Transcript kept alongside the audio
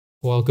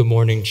Well, good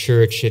morning,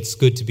 church. It's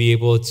good to be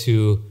able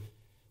to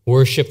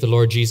worship the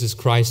Lord Jesus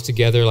Christ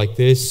together like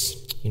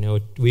this.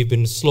 We've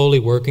been slowly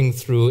working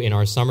through in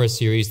our summer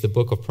series, the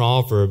book of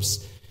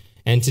Proverbs.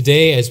 And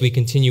today, as we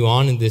continue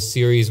on in this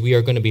series, we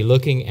are going to be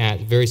looking at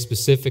very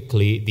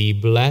specifically the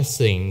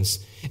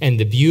blessings and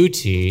the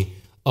beauty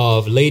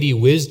of Lady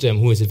Wisdom,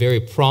 who is a very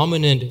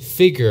prominent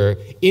figure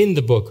in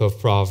the book of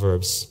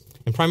Proverbs.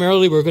 And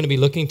primarily, we're going to be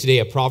looking today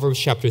at Proverbs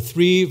chapter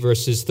 3,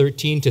 verses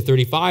 13 to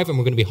 35, and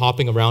we're going to be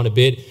hopping around a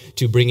bit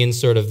to bring in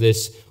sort of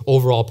this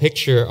overall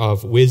picture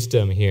of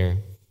wisdom here.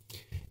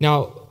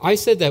 Now, I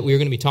said that we were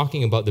going to be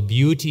talking about the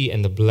beauty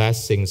and the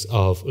blessings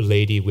of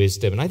Lady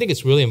Wisdom, and I think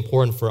it's really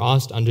important for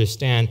us to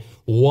understand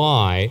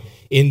why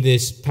in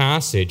this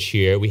passage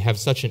here we have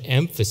such an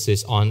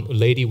emphasis on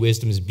Lady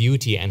Wisdom's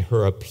beauty and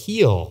her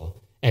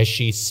appeal as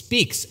she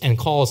speaks and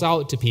calls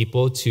out to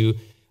people to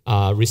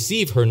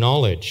receive her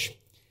knowledge.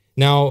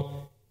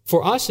 Now,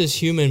 for us as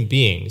human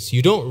beings,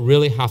 you don't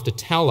really have to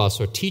tell us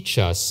or teach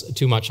us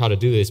too much how to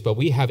do this, but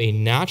we have a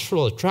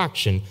natural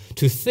attraction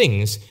to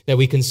things that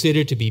we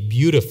consider to be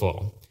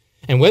beautiful.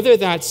 And whether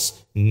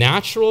that's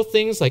natural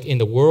things like in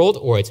the world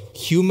or it's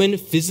human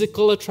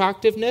physical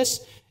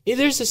attractiveness,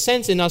 there's a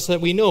sense in us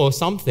that we know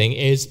something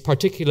is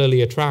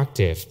particularly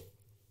attractive.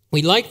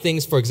 We like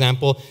things, for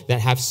example,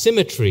 that have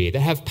symmetry, that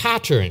have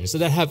patterns,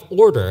 that have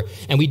order,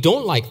 and we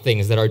don't like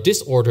things that are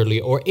disorderly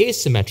or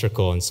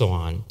asymmetrical and so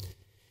on.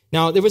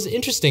 Now, there was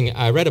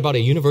I read about a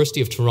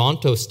University of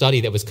Toronto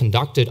study that was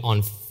conducted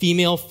on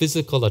female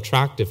physical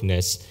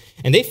attractiveness,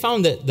 and they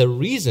found that the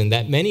reason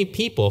that many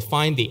people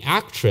find the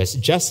actress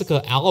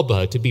Jessica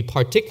Alba to be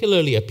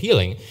particularly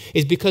appealing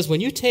is because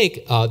when you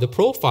take the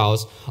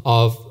profiles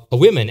of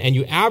women and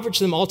you average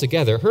them all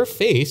together, her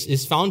face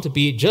is found to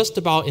be just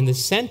about in the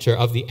center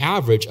of the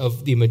average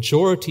of the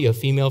majority of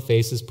female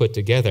faces put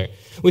together,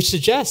 which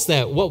suggests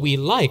that what we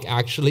like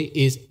actually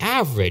is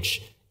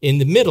average, in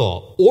the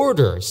middle,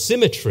 order,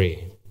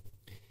 symmetry.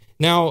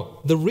 Now,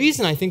 the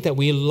reason I think that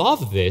we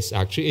love this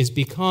actually is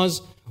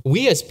because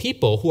we as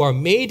people who are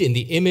made in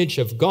the image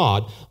of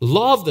God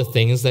love the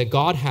things that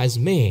God has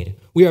made.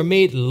 We are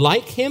made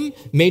like Him,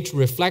 made to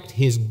reflect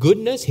His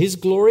goodness, His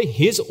glory,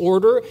 His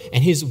order,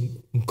 and His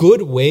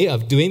good way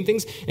of doing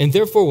things. And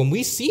therefore, when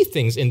we see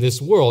things in this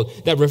world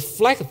that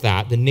reflect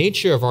that, the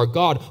nature of our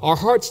God, our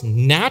hearts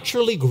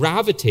naturally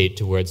gravitate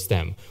towards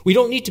them. We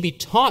don't need to be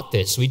taught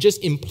this. We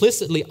just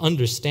implicitly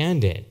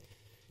understand it.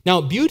 Now,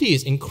 beauty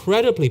is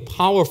incredibly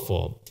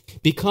powerful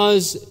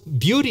because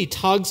beauty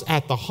tugs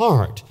at the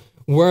heart,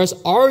 whereas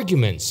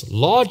arguments,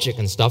 logic,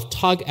 and stuff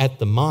tug at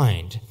the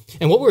mind.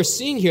 And what we're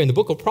seeing here in the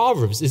book of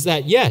Proverbs is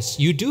that, yes,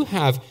 you do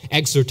have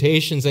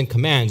exhortations and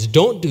commands.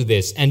 Don't do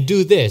this and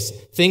do this,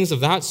 things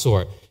of that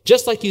sort.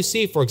 Just like you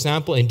see, for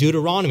example, in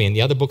Deuteronomy and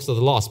the other books of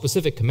the law,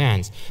 specific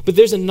commands. But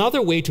there's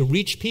another way to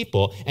reach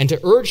people and to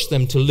urge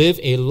them to live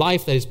a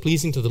life that is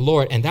pleasing to the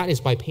Lord, and that is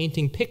by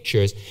painting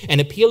pictures and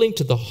appealing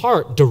to the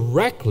heart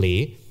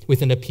directly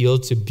with an appeal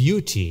to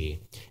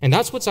beauty. And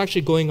that's what's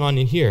actually going on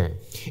in here.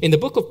 In the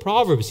book of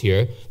Proverbs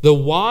here, the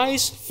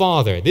wise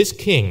father, this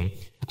king,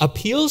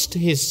 appeals to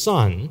his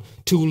son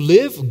to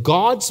live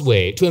God's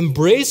way, to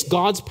embrace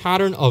God's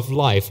pattern of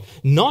life,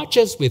 not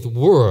just with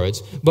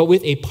words, but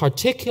with a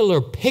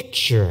particular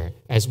picture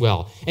as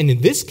well. And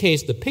in this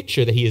case, the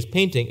picture that he is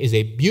painting is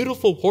a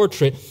beautiful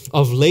portrait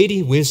of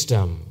Lady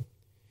Wisdom.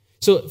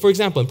 So, for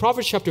example, in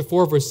Proverbs chapter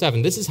 4, verse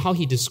 7, this is how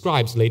he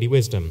describes Lady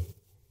Wisdom.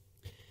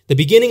 The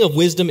beginning of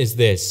wisdom is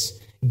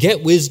this: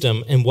 get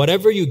wisdom, and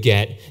whatever you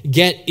get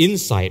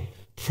insight.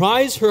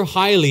 Prize her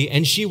highly,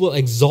 and she will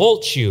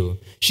exalt you.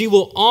 She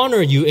will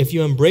honor you if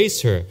you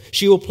embrace her.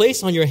 She will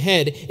place on your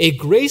head a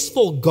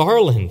graceful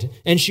garland,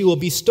 and she will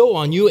bestow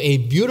on you a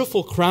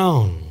beautiful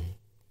crown.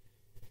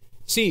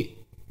 See,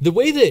 the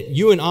way that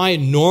you and I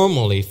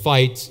normally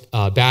fight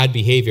bad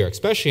behavior,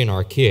 especially in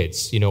our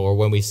kids, or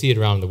when we see it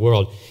around the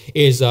world,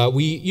 is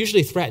we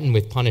usually threaten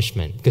with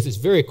punishment because it's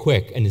very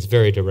quick and it's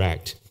very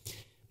direct.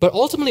 But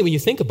ultimately, when you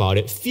think about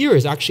it, fear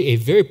is actually a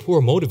very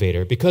poor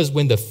motivator, because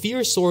when the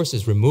fear source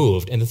is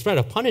removed and the threat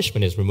of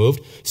punishment is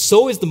removed,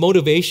 so is the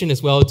motivation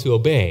as well to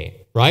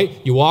obey, right?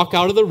 You walk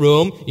out of the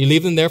room, you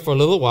leave them there for a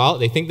little while,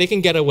 they think they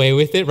can get away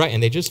with it, right?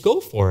 And they just go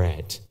for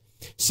it.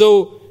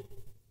 So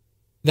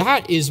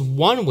that is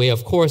one way,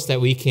 of course,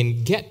 that we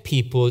can get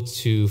people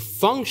to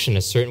function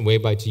a certain way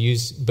to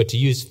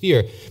use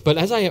fear. But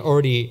as I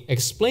already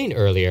explained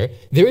earlier,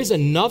 there is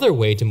another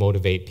way to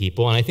motivate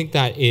people, and I think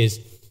that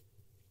is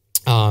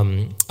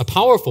a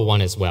powerful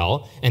one as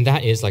well, and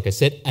that is, like I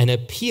said, an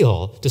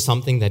appeal to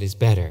something that is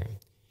better.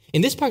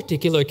 In this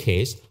particular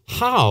case,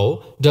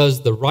 how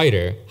does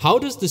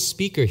the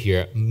speaker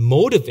here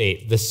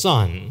motivate the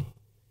son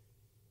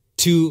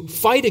to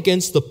fight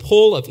against the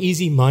pull of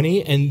easy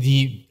money and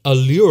the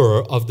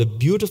allure of the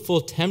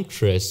beautiful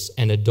temptress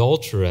and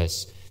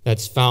adulteress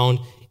that's found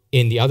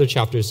in the other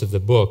chapters of the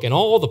book, and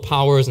all the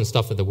powers and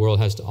stuff that the world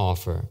has to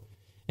offer?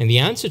 And the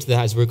answer to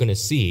that, as we're going to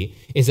see,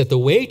 is that the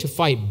way to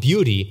fight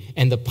beauty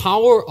and the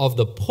power of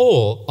the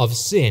pull of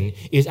sin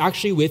is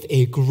actually with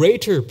a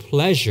greater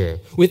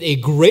pleasure, with a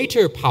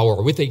greater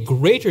power, with a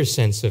greater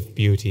sense of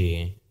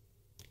beauty.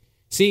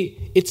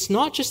 See, it's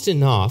not just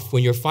enough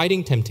when you're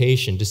fighting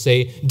temptation to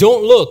say,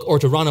 don't look, or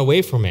to run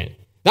away from it.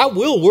 That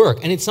will work,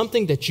 and it's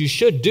something that you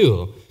should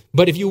do.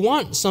 But if you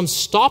want some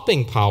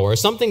stopping power,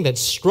 something that's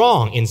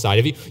strong inside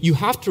of you, you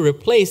have to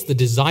replace the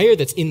desire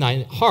that's in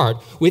thy heart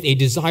with a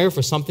desire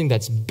for something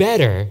that's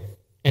better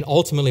and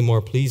ultimately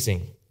more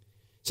pleasing.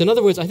 So in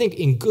other words, I think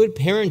in good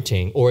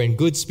parenting or in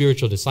good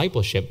spiritual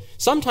discipleship,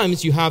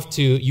 sometimes you have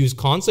to use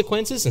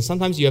consequences and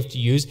sometimes you have to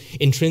use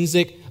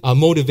intrinsic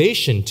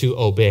motivation to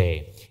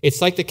obey. It's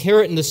like the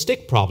carrot and the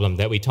stick problem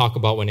that we talk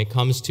about when it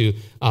comes to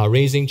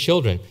raising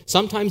children.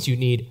 Sometimes you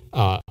need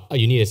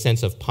a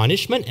sense of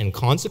punishment and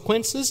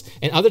consequences,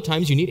 and other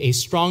times you need a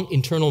strong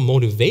internal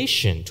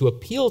motivation to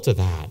appeal to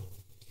that.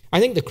 I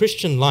think the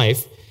Christian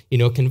life,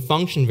 can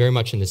function very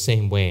much in the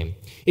same way.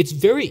 It's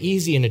very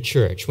easy in a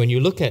church when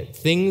you look at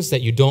things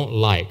that you don't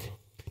like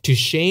to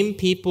shame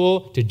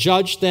people, to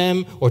judge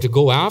them, or to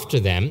go after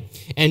them,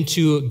 and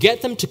to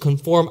get them to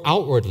conform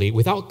outwardly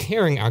without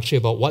caring actually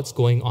about what's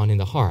going on in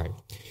the heart.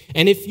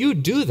 And if you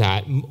do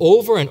that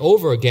over and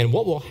over again,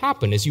 what will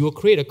happen is you will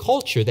create a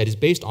culture that is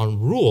based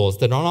on rules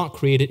that are not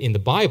created in the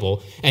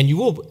Bible, and you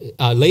will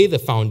lay the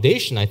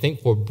foundation, I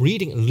think, for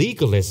breeding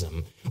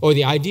legalism, or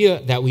the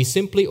idea that we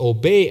simply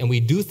obey and we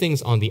do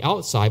things on the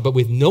outside, but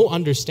with no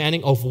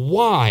understanding of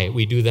why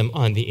we do them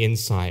on the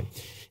inside.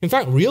 In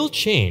fact, real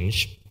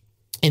change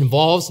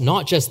involves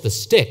not just the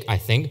stick, I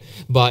think,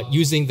 but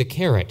using the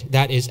carrot.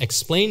 That is,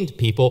 explain to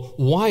people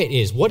why it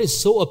is, what is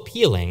so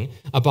appealing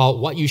about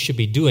what you should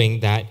be doing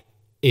that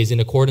is in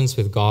accordance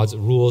with God's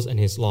rules and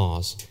His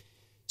laws.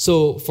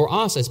 So for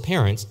us as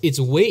parents, it's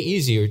way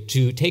easier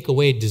to take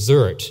away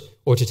dessert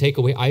or to take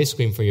away ice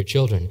cream for your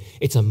children.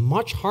 It's a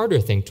much harder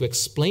thing to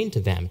explain to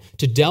them,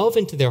 to delve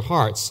into their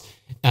hearts,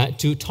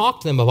 to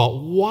talk to them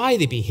about why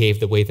they behave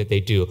the way that they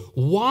do,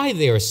 why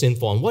they are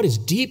sinful, and what is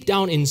deep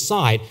down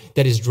inside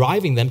that is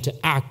driving them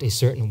to act a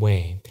certain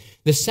way.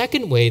 The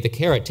second way, the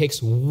carrot,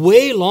 takes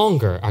way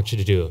longer actually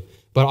to do,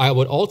 but I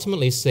would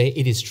ultimately say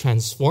it is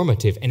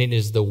transformative, and it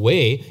is the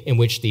way in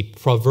which the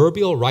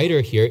proverbial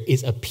writer here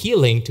is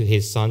appealing to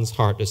his son's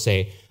heart to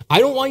say, I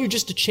don't want you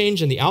just to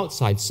change on the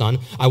outside, son.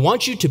 I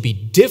want you to be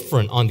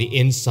different on the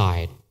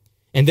inside.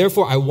 And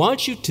therefore, I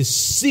want you to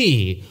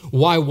see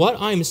why what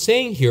I'm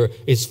saying here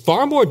is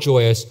far more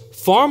joyous,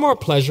 far more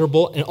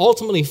pleasurable, and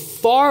ultimately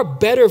far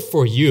better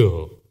for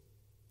you,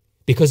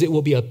 because it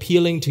will be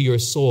appealing to your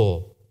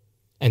soul.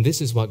 And this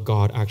is what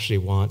God actually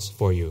wants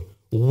for you.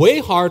 Way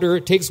harder,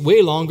 it takes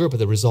way longer, but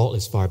the result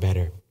is far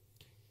better.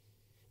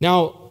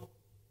 Now,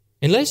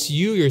 unless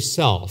you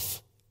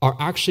yourself are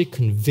actually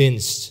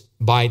convinced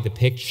by the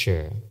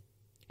picture,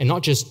 and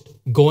not just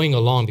going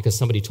along because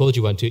somebody told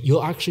you what to,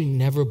 you'll actually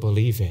never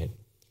believe it.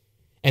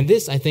 And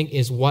this, I think,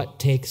 is what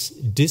takes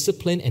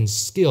discipline and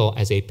skill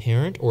as a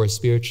parent or a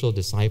spiritual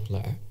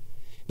discipler.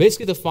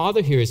 Basically, the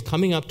father here is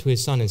coming up to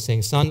his son and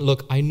saying, son,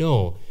 look, I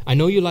know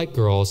you like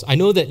girls. I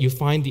know that you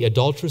find the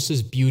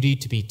adulteress's beauty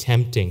to be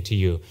tempting to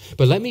you.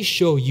 But let me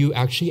show you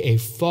actually a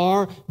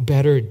far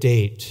better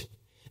date.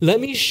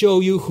 Let me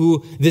show you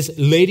who this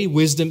Lady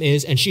Wisdom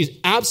is, and she's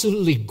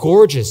absolutely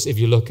gorgeous if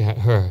you look at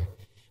her.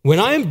 When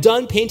I am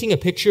done painting a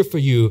picture for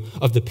you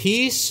of the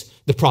peace,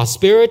 the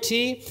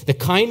prosperity, the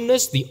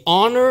kindness, the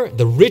honor,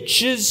 the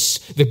riches,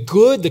 the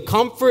good, the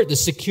comfort, the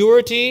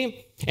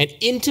security, and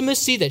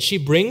intimacy that she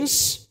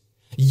brings,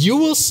 you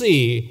will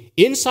see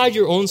inside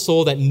your own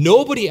soul that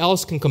nobody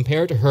else can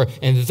compare to her,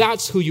 and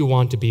that's who you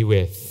want to be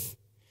with.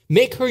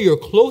 Make her your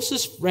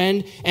closest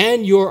friend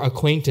and your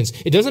acquaintance.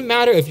 It doesn't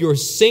matter if you're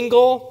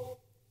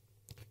single,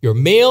 you're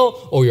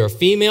male, or you're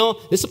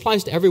female. This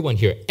applies to everyone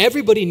here.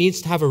 Everybody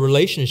needs to have a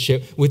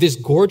relationship with this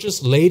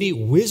gorgeous Lady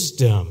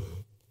Wisdom.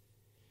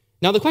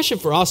 Now, the question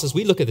for us as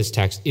we look at this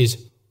text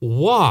is,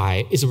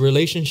 why is a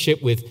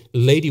relationship with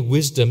Lady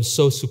Wisdom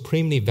so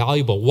supremely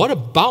valuable? What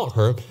about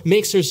her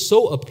makes her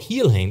so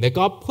appealing that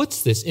God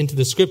puts this into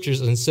the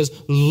scriptures and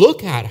says,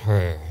 look at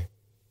her?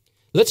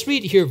 Let's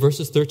read here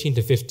verses 13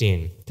 to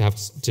 15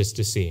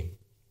 to see.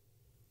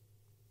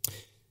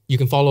 You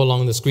can follow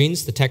along on the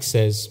screens. The text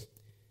says,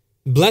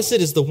 blessed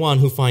is the one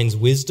who finds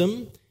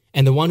wisdom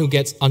and the one who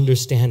gets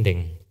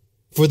understanding.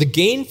 For the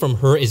gain from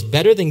her is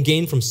better than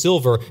gain from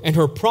silver, and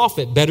her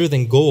profit better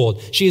than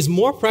gold. She is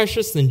more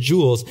precious than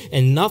jewels,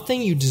 and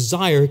nothing you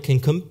desire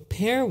can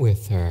compare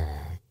with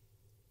her.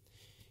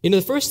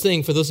 The first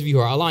thing for those of you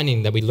who are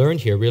aligning that we learned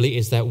here really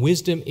is that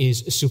wisdom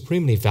is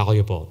supremely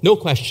valuable. No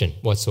question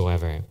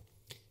whatsoever.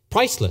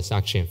 Priceless,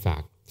 actually, in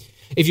fact.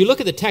 If you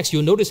look at the text,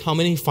 you'll notice how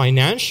many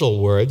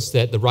financial words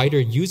that the writer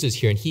uses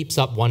here and heaps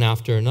up one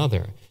after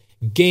another.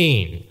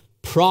 Gain,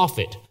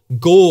 profit,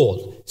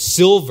 gold,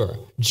 silver,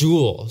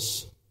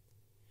 jewels.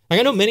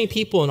 I know many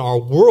people in our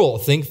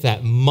world think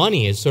that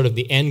money is sort of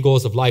the end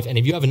goals of life, and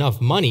if you have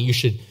enough money,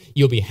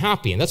 you'll be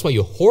happy, and that's why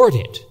you hoard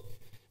it.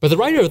 But the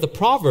writer of the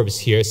Proverbs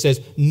here says,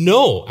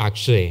 no,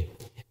 actually.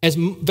 As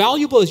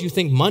valuable as you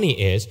think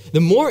money is, the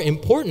more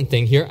important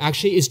thing here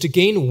actually is to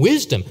gain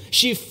wisdom.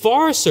 She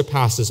far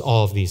surpasses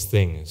all of these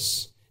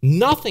things.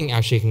 Nothing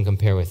actually can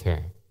compare with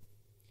her.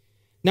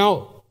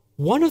 Now,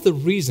 one of the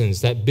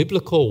reasons that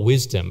biblical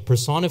wisdom,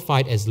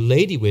 personified as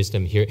Lady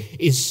Wisdom here,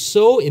 is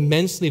so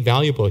immensely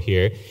valuable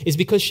here is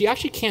because she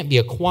actually can't be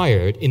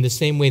acquired in the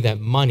same way that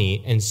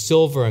money and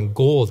silver and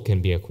gold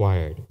can be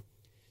acquired.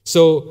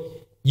 So,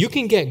 you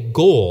can get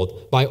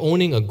gold by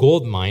owning a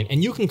gold mine,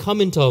 and you can come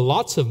into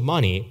lots of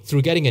money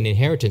through getting an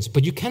inheritance,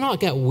 but you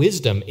cannot get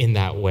wisdom in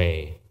that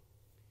way.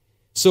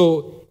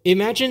 So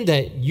imagine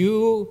that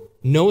you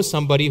know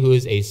somebody who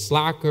is a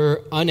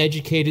slacker,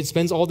 uneducated,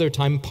 spends all their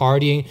time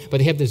partying, but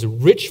they have this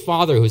rich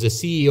father who's a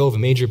CEO of a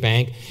major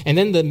bank, and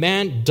then the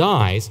man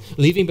dies,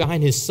 leaving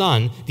behind his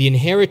son the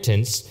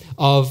inheritance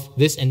of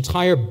this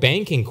entire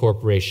banking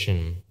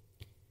corporation.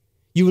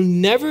 You will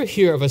never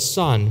hear of a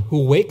son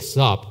who wakes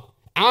up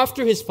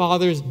after his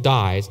father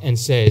dies and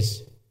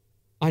says,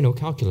 I know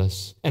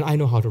calculus and I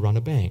know how to run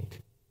a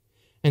bank.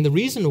 And the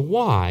reason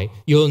why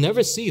you'll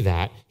never see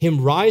that,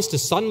 him rise to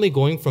suddenly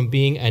going from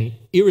being an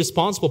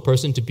irresponsible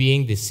person to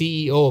being the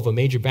CEO of a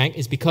major bank,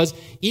 is because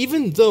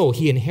even though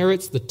he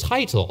inherits the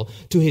title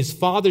to his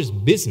father's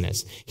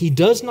business, he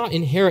does not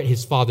inherit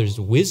his father's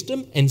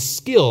wisdom and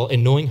skill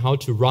in knowing how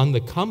to run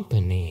the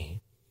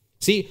company.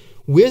 See,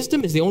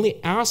 wisdom is the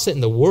only asset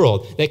in the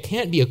world that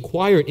can't be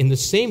acquired in the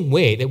same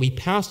way that we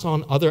pass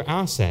on other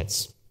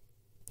assets.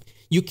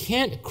 You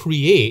can't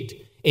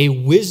create a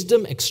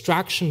wisdom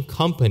extraction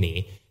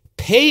company,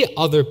 pay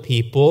other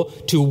people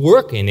to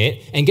work in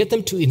it, and get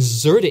them to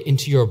insert it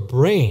into your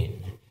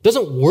brain. It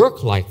doesn't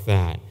work like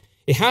that.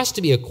 It has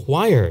to be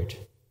acquired.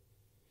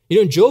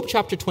 In Job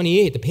chapter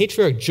 28, the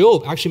patriarch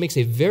Job actually makes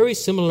a very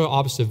similar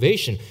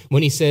observation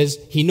when he says,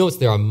 he notes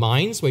there are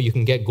mines where you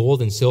can get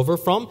gold and silver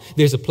from.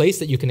 There's a place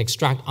that you can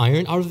extract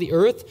iron out of the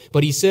earth.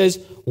 But he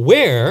says,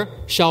 where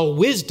shall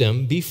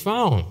wisdom be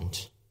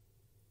found?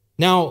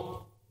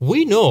 Now,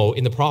 we know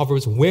in the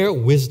Proverbs where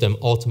wisdom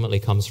ultimately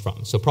comes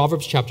from. So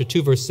Proverbs chapter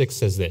 2, verse 6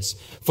 says this,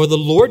 for the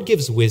Lord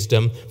gives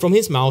wisdom, from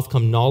his mouth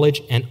come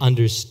knowledge and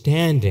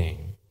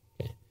understanding.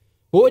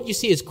 But what you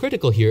see is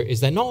critical here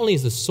is that not only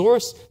is the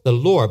source the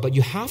Lord, but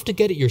you have to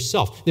get it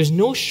yourself. There's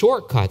no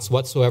shortcuts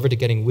whatsoever to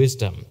getting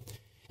wisdom.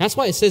 That's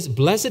why it says,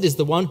 blessed is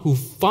the one who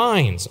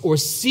finds or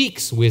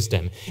seeks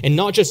wisdom and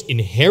not just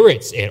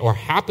inherits it or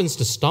happens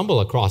to stumble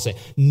across it.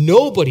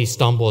 Nobody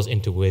stumbles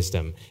into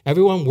wisdom.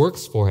 Everyone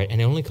works for it,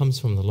 and it only comes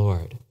from the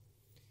Lord.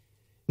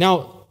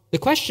 Now, the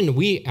question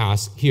we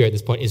ask here at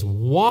this point is,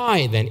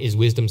 why then is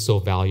wisdom so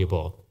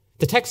valuable?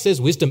 The text says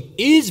wisdom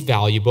is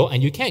valuable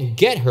and you can't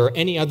get her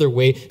any other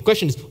way. The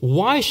question is,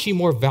 why is she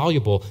more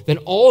valuable than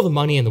all the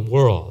money in the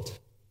world?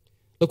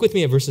 Look with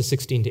me at verses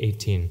 16 to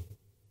 18.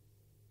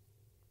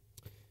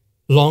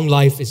 Long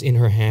life is in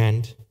her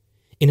hand.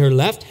 In her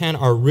left hand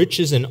are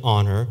riches and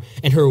honor,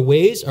 and her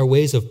ways are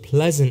ways of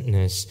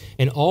pleasantness,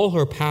 and all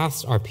her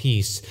paths are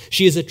peace.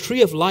 She is a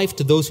tree of life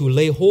to those who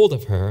lay hold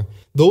of her.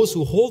 Those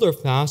who hold her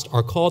fast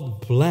are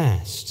called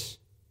blessed.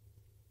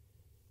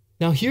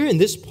 Now here in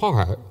this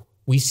part,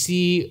 we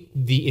see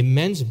the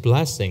immense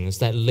blessings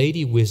that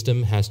Lady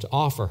Wisdom has to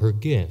offer, her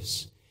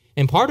gifts.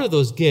 And part of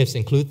those gifts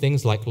include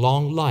things like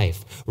long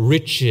life,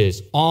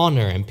 riches,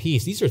 honor, and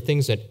peace. These are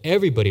things that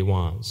everybody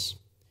wants.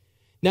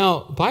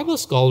 Now, Bible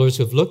scholars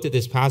who have looked at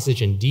this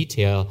passage in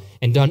detail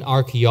and done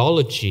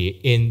archaeology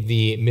in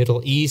the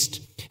Middle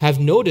East have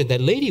noted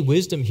that Lady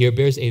Wisdom here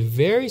bears a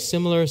very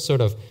similar sort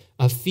of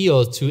a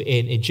feel to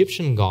an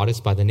Egyptian goddess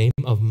by the name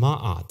of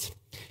Ma'at.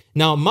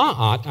 Now,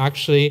 Ma'at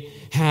actually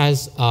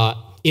has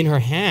in her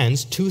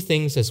hands two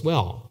things as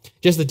well.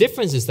 Just the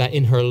difference is that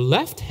in her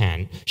left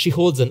hand, she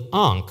holds an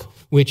ankh,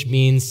 which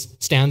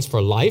stands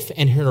for life,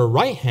 and in her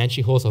right hand,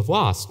 she holds a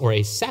was, or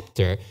a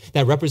scepter,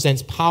 that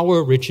represents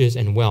power, riches,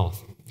 and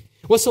wealth.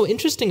 What's so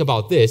interesting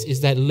about this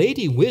is that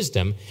Lady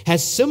Wisdom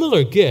has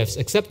similar gifts,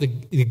 except the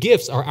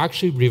gifts are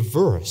actually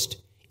reversed.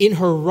 In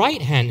her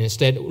right hand,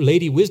 instead,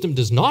 Lady Wisdom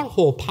does not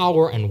hold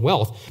power and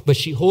wealth, but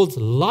she holds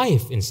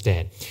life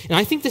instead. And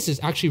I think this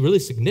is actually really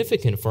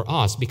significant for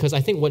us because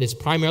I think what it's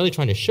primarily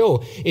trying to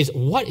show is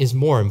what is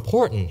more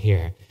important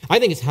here. I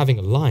think it's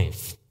having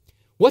life.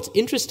 What's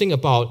interesting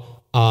about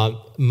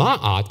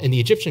Ma'at and the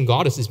Egyptian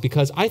goddess is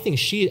because I think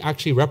she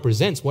actually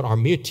represents what our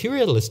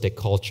materialistic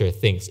culture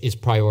thinks is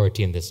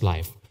priority in this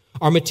life.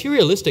 Our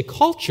materialistic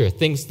culture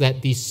thinks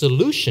that the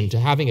solution to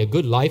having a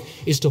good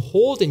life is to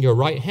hold in your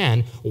right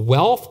hand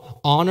wealth,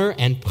 honor,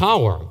 and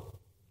power.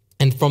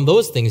 And from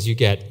those things, you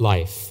get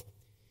life.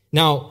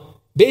 Now,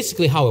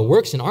 basically how it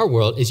works in our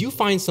world is you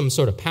find some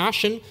sort of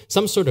passion,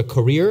 some sort of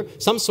career,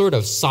 some sort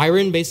of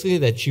siren, basically,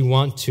 that you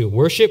want to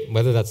worship,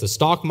 whether that's the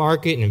stock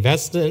market,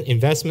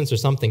 investments, or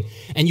something,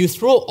 and you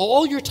throw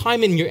all your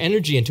time and your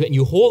energy into it, and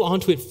you hold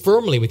onto it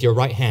firmly with your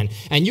right hand,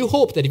 and you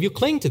hope that if you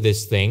cling to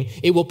this thing,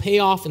 it will pay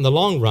off in the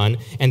long run,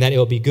 and that it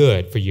will be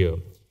good for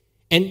you.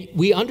 And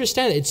we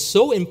understand that it's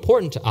so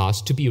important to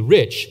us to be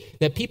rich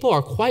that people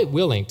are quite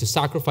willing to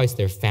sacrifice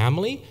their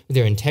family,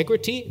 their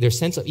integrity, their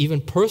sense of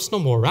even personal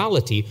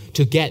morality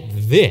to get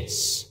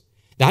this.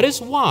 That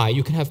is why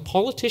you can have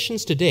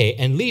politicians today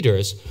and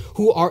leaders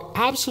who are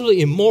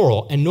absolutely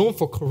immoral and known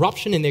for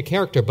corruption in their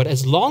character, but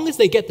as long as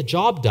they get the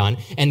job done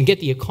and get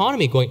the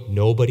economy going,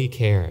 nobody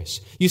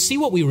cares. You see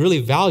what we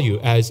really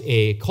value as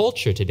a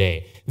culture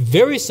today.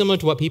 Very similar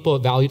to what people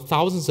valued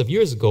thousands of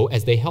years ago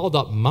as they held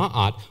up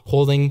Ma'at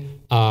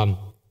holding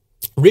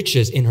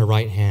riches in her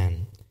right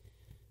hand.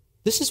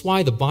 This is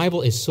why the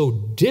Bible is so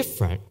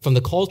different from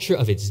the culture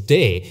of its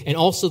day and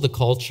also the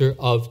culture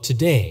of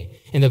today.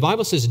 And the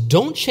Bible says,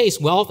 don't chase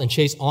wealth and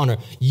chase honor.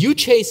 You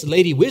chase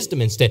Lady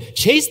Wisdom instead.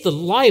 Chase the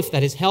life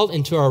that is held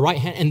into our right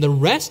hand, and the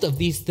rest of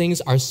these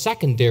things are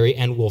secondary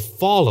and will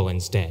follow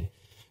instead.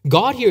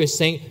 God here is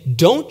saying,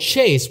 don't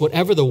chase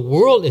whatever the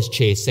world is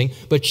chasing,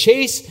 but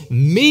chase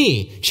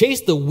me.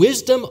 Chase the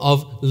wisdom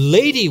of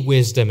Lady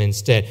Wisdom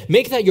instead.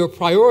 Make that your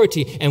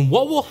priority. And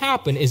what will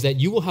happen is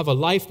that you will have a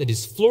life that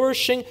is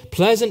flourishing,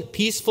 pleasant,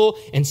 peaceful,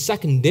 and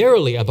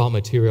secondarily about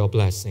material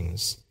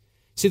blessings.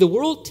 See, the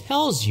world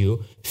tells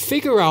you,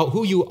 figure out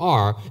who you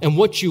are and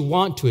what you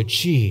want to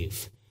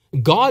achieve.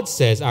 God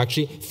says,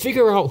 actually,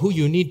 figure out who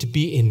you need to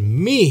be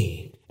in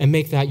me and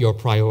make that your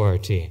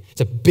priority.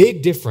 It's a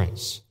big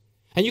difference.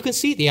 And you can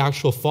see the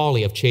actual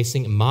folly of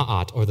chasing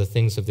ma'at, or the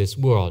things of this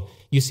world.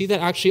 You see that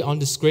actually on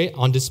display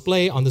on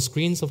the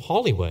screens of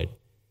Hollywood.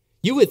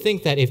 You would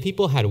think that if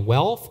people had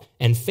wealth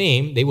and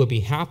fame, they would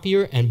be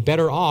happier and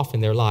better off in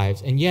their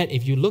lives. And yet,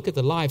 if you look at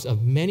the lives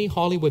of many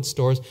Hollywood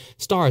stars,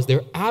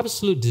 they're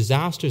absolute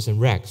disasters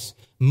and wrecks.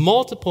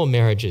 Multiple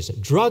marriages,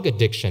 drug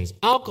addictions,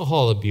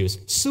 alcohol abuse,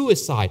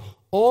 suicide,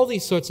 all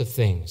these sorts of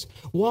things.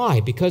 Why?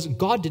 Because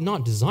God did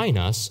not design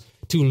us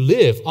to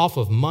live off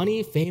of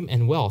money, fame,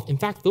 and wealth. In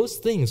fact, those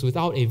things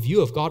without a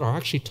view of God are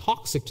actually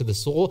toxic to the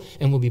soul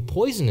and will be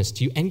poisonous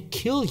to you and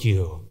kill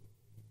you.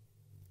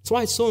 That's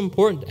why it's so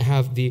important to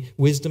have the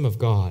wisdom of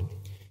God.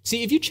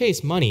 See, if you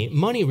chase money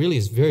really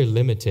is very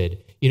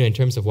limited, in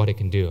terms of what it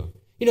can do.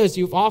 As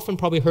you've often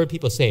probably heard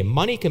people say,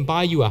 money can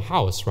buy you a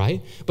house,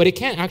 right? But it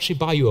can't actually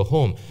buy you a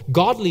home.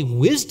 Godly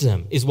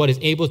wisdom is what is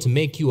able to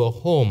make you a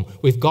home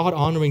with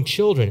God-honoring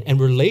children and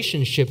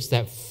relationships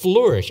that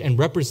flourish and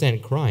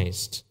represent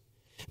Christ.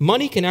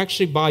 Money can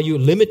actually buy you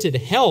limited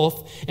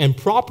health and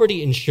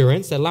property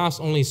insurance that lasts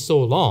only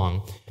so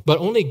long, but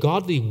only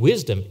godly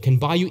wisdom can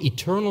buy you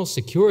eternal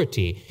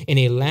security in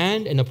a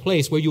land and a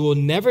place where you will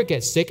never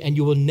get sick and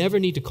you will never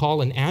need to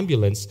call an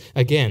ambulance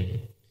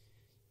again.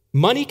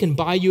 Money can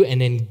buy you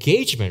an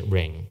engagement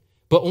ring,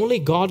 but only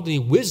godly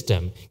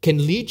wisdom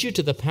can lead you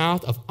to the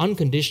path of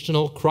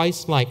unconditional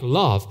Christ-like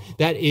love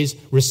that is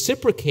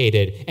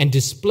reciprocated and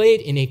displayed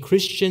in a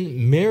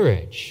Christian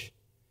marriage.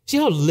 See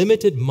how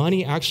limited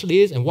money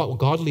actually is and what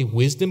godly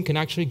wisdom can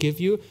actually give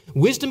you?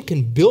 Wisdom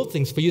can build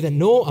things for you that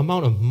no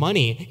amount of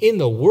money in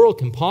the world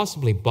can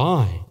possibly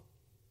buy.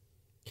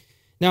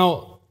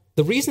 Now,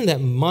 the reason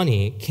that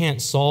money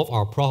can't solve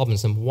our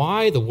problems and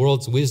why the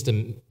world's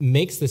wisdom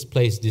makes this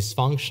place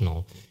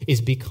dysfunctional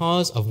is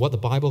because of what the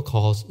Bible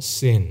calls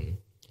sin.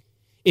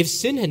 If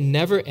sin had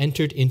never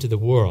entered into the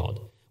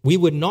world, we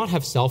would not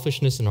have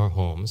selfishness in our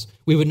homes.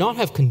 We would not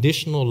have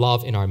conditional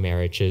love in our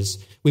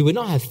marriages. We would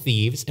not have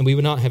thieves, and we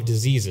would not have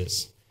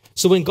diseases.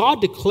 So when God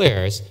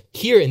declares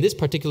here in this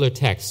particular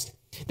text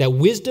that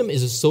wisdom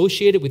is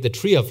associated with the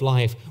tree of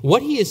life,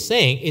 what he is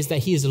saying is that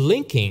he is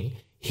linking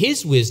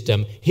his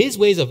wisdom, his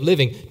ways of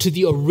living, to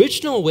the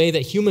original way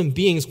that human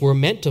beings were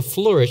meant to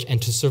flourish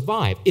and to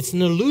survive. It's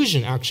an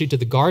allusion, actually, to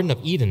the Garden of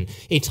Eden,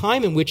 a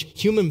time in which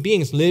human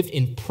beings lived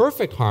in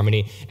perfect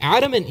harmony,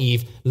 Adam and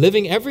Eve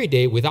living every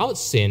day without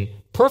sin,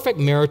 perfect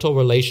marital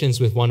relations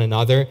with one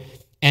another,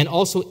 and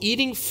also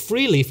eating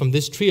freely from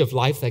this tree of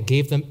life that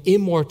gave them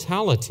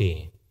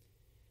immortality.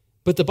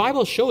 But the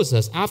Bible shows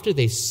us after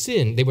they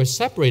sinned, they were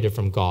separated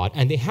from God,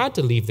 and they had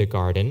to leave the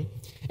garden,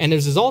 and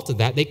as a result of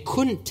that, they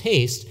couldn't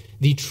taste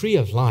the tree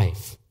of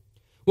life.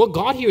 What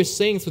God here is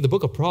saying through the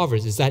book of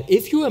Proverbs is that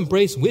if you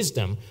embrace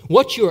wisdom,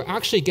 what you are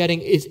actually getting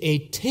is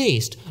a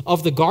taste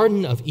of the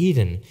Garden of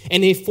Eden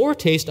and a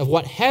foretaste of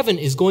what heaven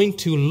is going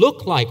to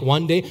look like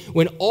one day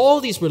when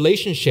all these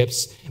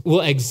relationships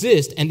will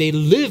exist and they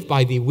live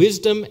by the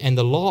wisdom and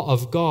the law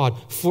of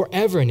God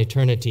forever in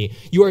eternity.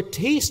 You are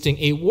tasting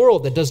a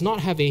world that does not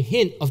have a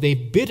hint of the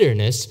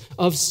bitterness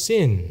of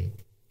sin.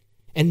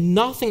 And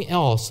nothing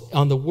else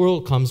on the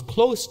world comes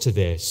close to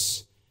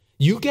this.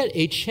 You get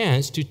a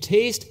chance to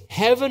taste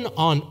heaven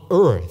on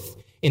earth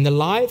in the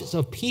lives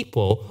of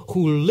people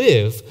who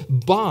live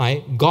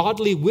by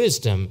godly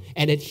wisdom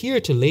and adhere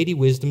to Lady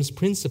Wisdom's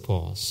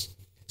principles.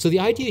 So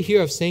the idea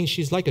here of saying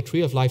she's like a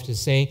tree of life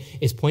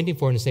is pointing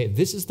forward and say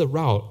this is the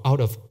route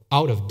out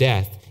of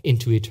death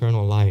into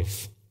eternal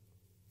life.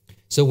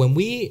 So when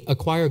we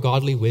acquire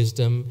godly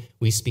wisdom,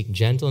 we speak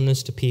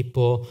gentleness to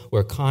people,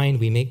 we're kind,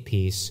 we make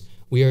peace.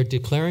 We are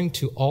declaring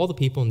to all the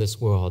people in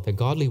this world that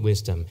godly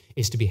wisdom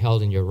is to be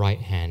held in your right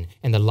hand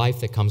and the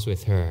life that comes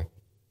with her.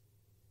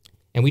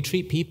 And we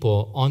treat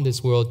people on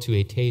this world to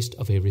a taste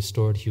of a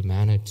restored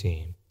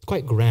humanity. It's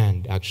quite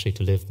grand, actually,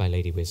 to live by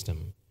Lady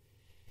Wisdom.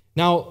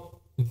 Now,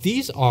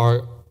 these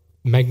are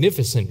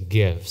magnificent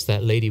gifts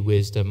that Lady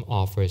Wisdom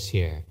offers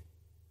here.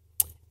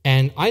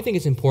 And I think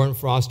it's important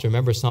for us to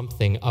remember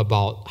something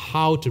about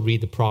how to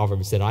read the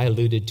Proverbs that I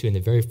alluded to in the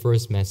very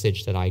first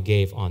message that I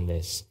gave on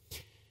this.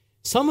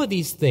 Some of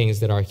these things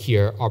that are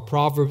here are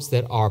Proverbs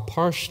that are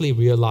partially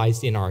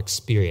realized in our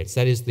experience.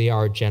 That is, they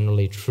are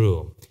generally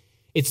true.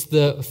 It's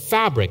the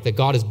fabric that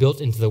God has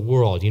built into the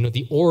world,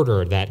 the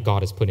order that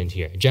God has put into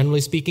here.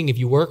 Generally speaking, if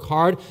you work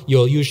hard,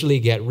 you'll usually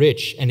get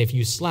rich, and if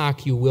you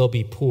slack, you will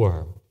be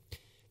poor.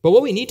 But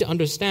what we need to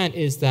understand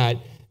is that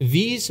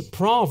these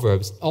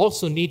Proverbs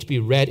also need to be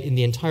read in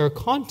the entire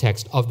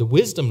context of the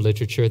wisdom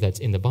literature that's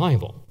in the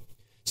Bible.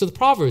 So the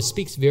Proverbs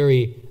speaks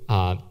very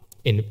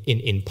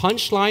in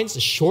punchlines,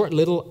 short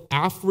little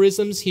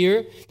aphorisms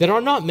here that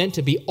are not meant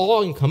to be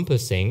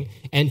all-encompassing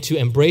and to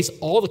embrace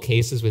all the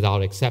cases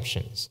without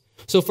exceptions.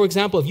 So, for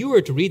example, if you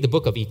were to read the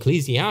book of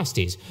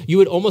Ecclesiastes, you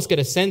would almost get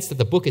a sense that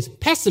the book is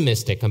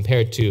pessimistic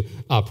compared to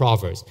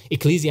Proverbs.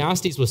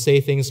 Ecclesiastes will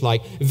say things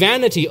like,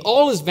 vanity,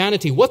 all is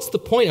vanity. What's the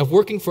point of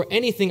working for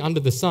anything under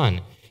the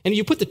sun? And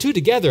you put the two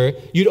together,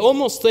 you'd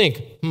almost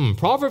think,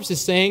 Proverbs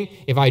is saying,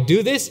 if I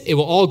do this, it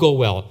will all go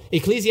well.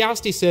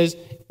 Ecclesiastes says,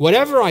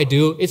 whatever I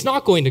do, it's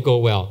not going to go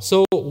well.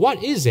 So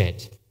what is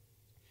it?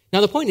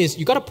 Now, the point is,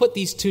 you've got to put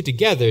these two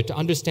together to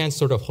understand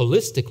sort of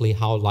holistically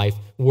how life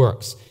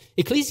works.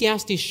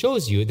 Ecclesiastes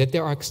shows you that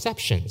there are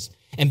exceptions.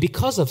 And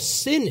because of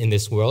sin in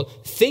this world,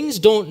 things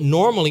don't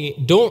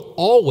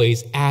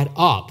always add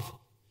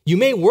up. You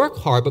may work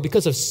hard, but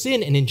because of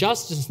sin and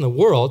injustice in the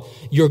world,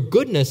 your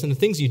goodness and the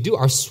things you do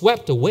are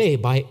swept away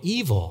by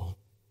evil.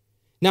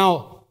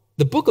 Now,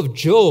 the book of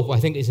Job, I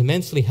think, is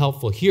immensely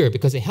helpful here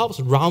because it helps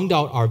round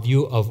out our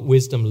view of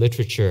wisdom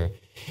literature.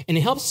 And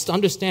it helps us to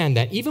understand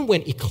that even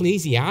when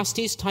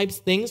Ecclesiastes-type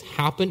things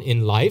happen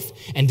in life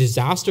and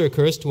disaster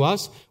occurs to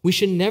us, we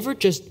should never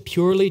just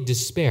purely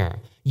despair.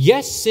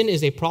 Yes, sin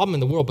is a problem in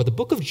the world, but the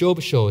book of Job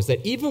shows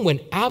that even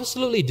when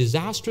absolutely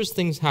disastrous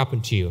things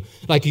happen to you,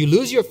 like you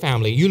lose your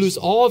family, you lose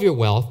all of your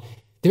wealth,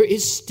 there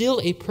is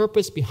still a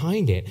purpose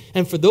behind it.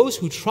 And for those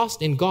who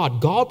trust in God,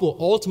 God will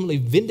ultimately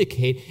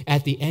vindicate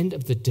at the end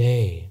of the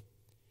day.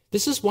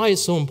 This is why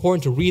it's so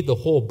important to read the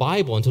whole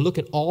Bible and to look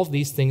at all of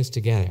these things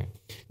together.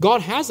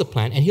 God has a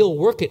plan, and He'll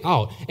work it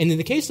out. And in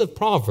the case of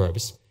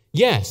Proverbs,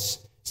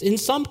 yes, in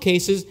some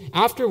cases,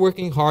 after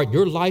working hard,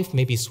 your life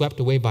may be swept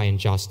away by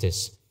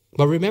injustice.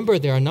 But remember,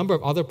 there are a number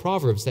of other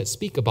Proverbs that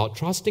speak about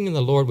trusting in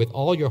the Lord with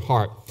all your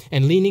heart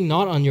and leaning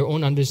not on your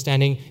own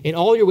understanding. In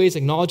all your ways,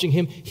 acknowledging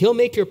Him, He'll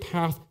make your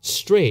path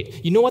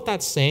straight. You know what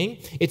that's saying?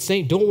 It's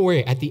saying, don't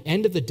worry, at the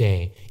end of the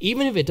day,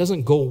 even if it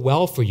doesn't go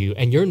well for you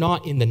and you're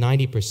not in the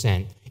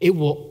 90%, it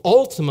will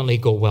ultimately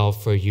go well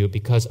for you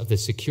because of the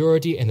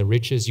security and the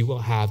riches you will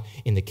have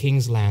in the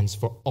King's lands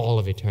for all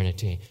of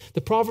eternity.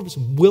 The Proverbs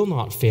will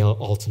not fail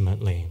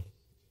ultimately.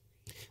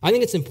 I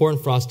think it's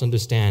important for us to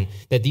understand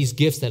that these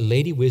gifts that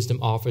Lady Wisdom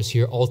offers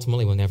here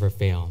ultimately will never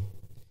fail.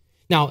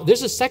 Now,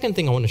 there's a second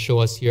thing I want to show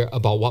us here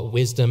about what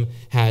wisdom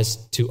has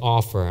to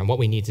offer and what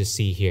we need to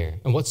see here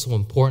and what's so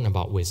important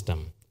about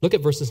wisdom. Look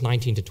at verses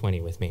 19 to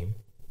 20 with me.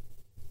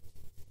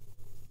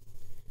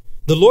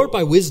 The Lord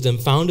by wisdom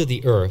founded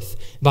the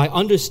earth. By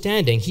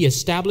understanding, He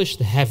established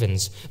the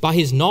heavens. By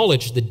His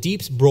knowledge, the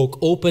deeps broke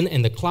open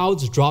and the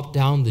clouds dropped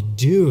down the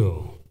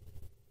dew.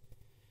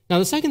 Now,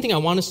 the second thing I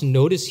want us to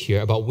notice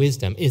here about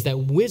wisdom is that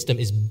wisdom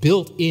is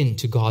built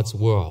into God's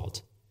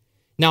world.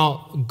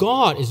 Now,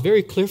 God is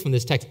very clear from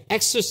this text,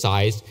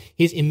 exercised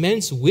His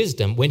immense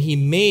wisdom when He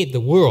made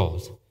the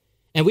world.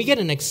 And we get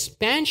an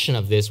expansion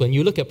of this when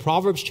you look at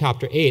Proverbs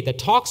chapter 8 that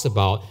talks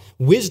about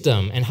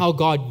wisdom and how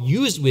God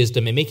used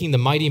wisdom in making the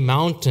mighty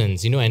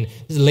mountains, and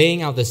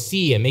laying out the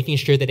sea and making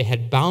sure that it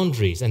had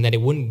boundaries and that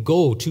it wouldn't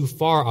go too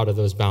far out of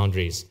those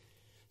boundaries.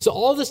 So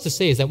all this to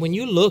say is that when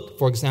you look,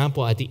 for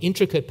example, at the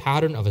intricate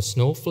pattern of a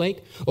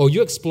snowflake, or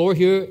you explore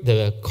here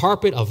the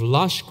carpet of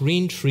lush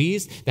green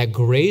trees that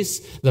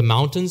grace the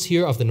mountains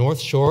here of the North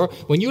Shore,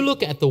 when you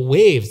look at the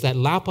waves that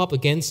lap up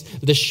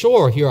against the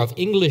shore here of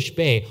English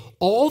Bay,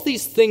 all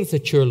these things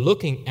that you're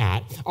looking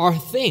at are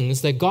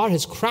things that God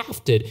has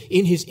crafted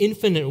in His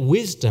infinite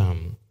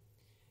wisdom.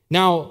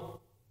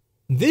 Now,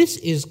 this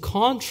is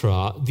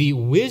contra the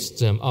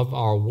wisdom of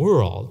our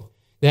world,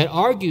 that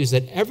argues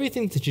that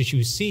everything that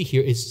you see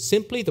here is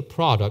simply the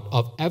product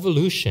of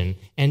evolution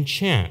and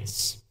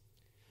chance.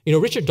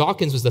 Richard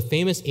Dawkins was the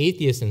famous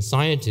atheist and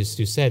scientist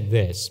who said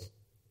this: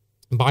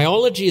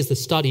 biology is the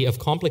study of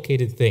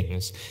complicated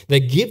things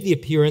that give the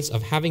appearance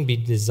of having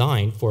been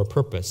designed for a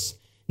purpose.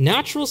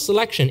 Natural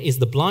selection is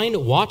the blind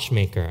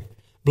watchmaker.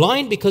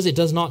 Blind because it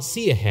does not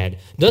see ahead,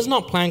 does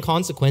not plan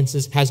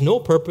consequences, has no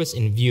purpose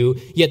in view,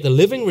 yet the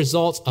living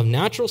results of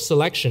natural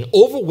selection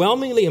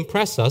overwhelmingly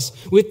impress us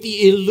with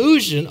the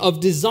illusion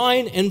of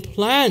design and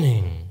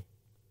planning.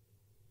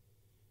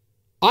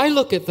 I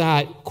look at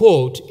that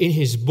quote in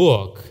his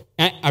book,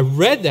 and I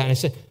read that and I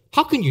said,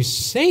 how can you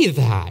say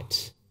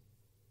that?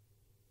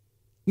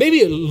 Maybe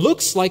it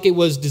looks like it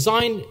was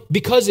designed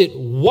because it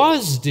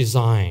was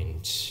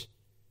designed.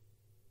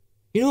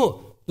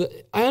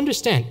 I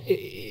understand.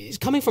 It's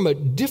coming from a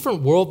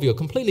different worldview, a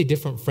completely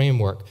different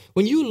framework.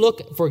 When you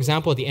look, for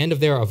example, at the end of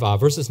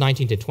verses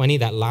 19 to 20,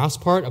 that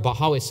last part about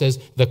how it says,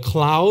 the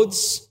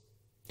clouds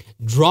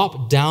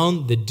drop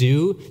down the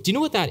dew. Do you know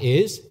what that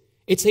is?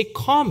 It's a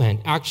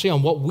comment, actually,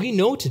 on what we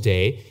know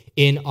today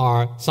in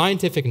our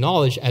scientific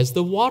knowledge as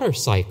the water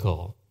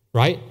cycle,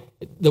 right?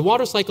 The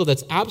water cycle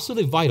that's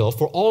absolutely vital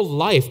for all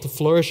life to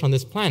flourish on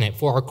this planet,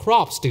 for our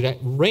crops to get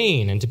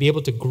rain and to be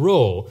able to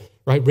grow,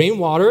 right?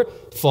 Rainwater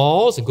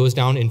falls, it goes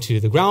down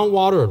into the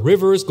groundwater or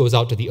rivers, goes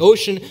out to the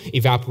ocean,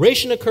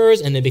 evaporation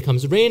occurs, and then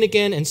becomes rain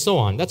again, and so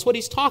on. That's what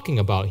he's talking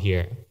about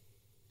here.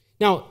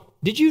 Now,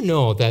 did you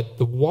know that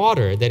the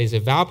water that is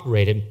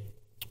evaporated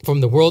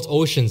from the world's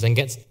oceans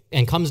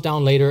and comes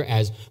down later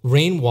as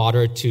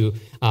rainwater to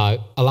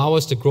allow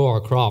us to grow our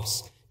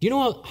crops, do you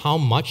know how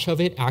much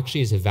of it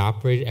actually is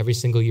evaporated every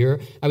single year?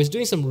 I was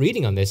doing some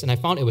reading on this, and I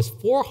found it was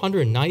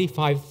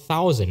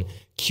 495,000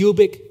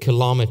 cubic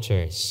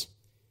kilometers.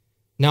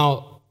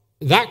 Now,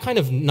 that kind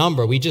of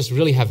number, we just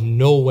really have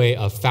no way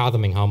of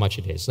fathoming how much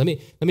it is. Let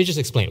me just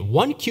explain.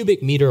 1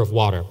 cubic meter of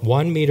water,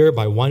 1 meter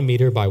by 1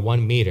 meter by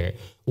 1 meter,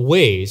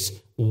 weighs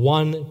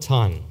 1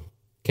 ton.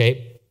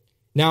 Okay?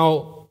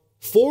 Now,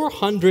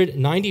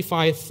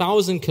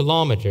 495,000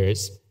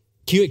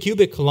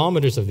 cubic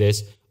kilometers of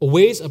this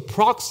weighs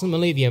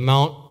approximately the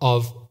amount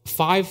of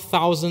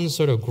 5,000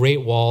 sort of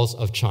Great Walls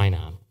of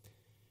China.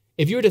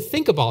 If you were to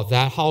think about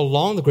that, how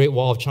long the Great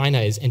Wall of China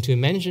is, and to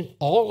imagine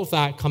all of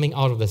that coming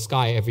out of the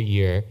sky every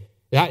year,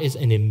 that is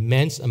an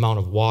immense amount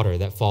of water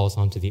that falls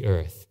onto the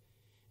earth.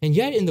 And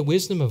yet, in the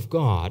wisdom of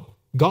God,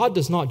 God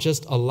does not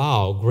just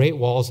allow Great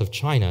Walls of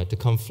China to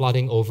come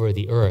flooding over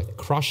the earth,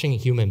 crushing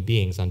human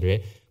beings under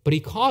it, but he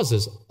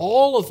causes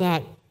all of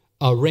that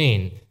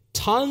rain,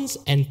 tons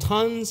and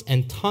tons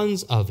and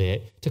tons of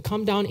it, to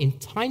come down in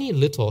tiny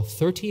little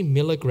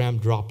 30-milligram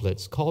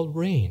droplets called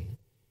rain.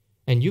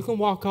 And you can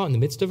walk out in the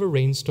midst of a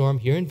rainstorm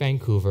here in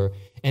Vancouver,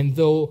 and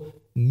though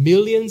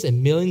millions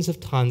and millions of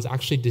tons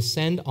actually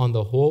descend on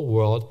the whole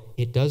world,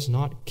 it does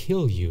not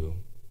kill you.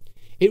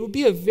 It would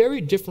be a very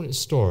different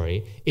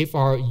story if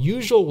our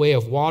usual way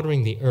of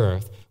watering the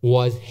earth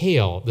was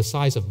hail the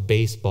size of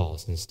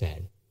baseballs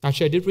instead.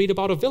 Actually, I did read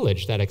about a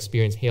village that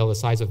experienced hail the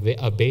size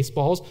of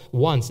baseballs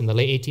once in the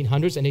late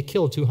 1800s, and it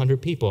killed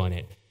 200 people in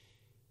it.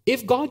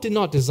 If God did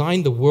not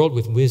design the world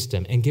with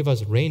wisdom and give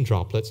us rain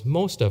droplets,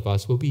 most of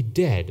us will be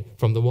dead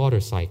from the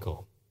water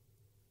cycle.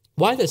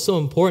 Why that's so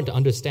important to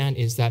understand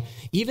is that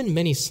even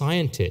many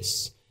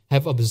scientists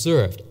have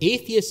observed,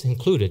 atheists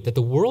included, that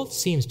the world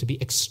seems to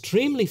be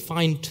extremely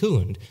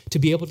fine-tuned to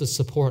be able to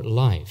support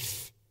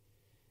life.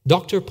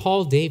 Dr.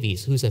 Paul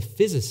Davies, who's a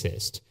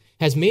physicist,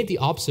 has made the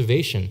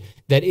observation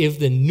that if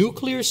the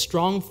nuclear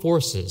strong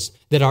forces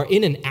that are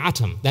in an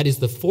atom, that is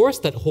the force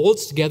that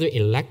holds together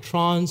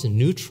electrons and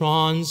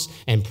neutrons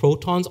and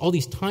protons, all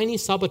these tiny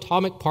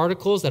subatomic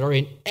particles that are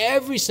in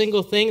every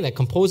single thing that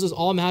composes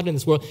all matter in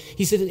this world,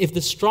 he said that if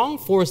the strong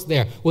force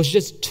there was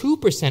just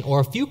 2% or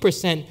a few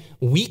percent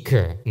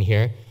weaker in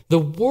here, the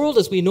world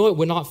as we know it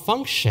would not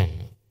function.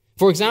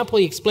 For example,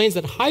 he explains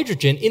that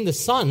hydrogen in the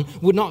sun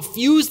would not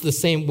fuse the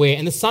same way,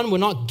 and the sun would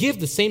not give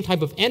the same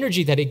type of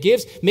energy that it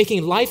gives,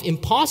 making life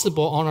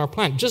impossible on our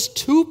planet. Just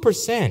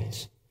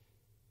 2%.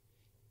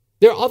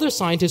 There are other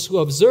scientists who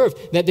observe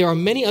that there are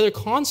many other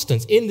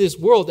constants in this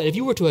world that if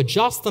you were to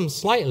adjust them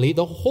slightly,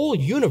 the whole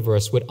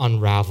universe would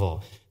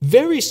unravel.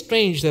 Very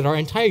strange that our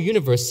entire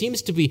universe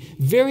seems to be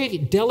very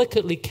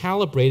delicately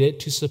calibrated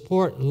to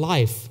support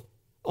life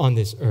on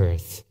this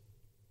earth.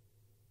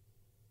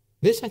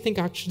 This, I think,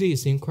 actually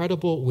is the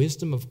incredible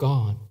wisdom of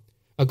God.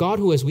 A God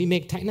who, as we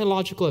make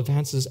technological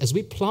advances, as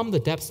we plumb the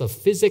depths of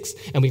physics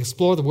and we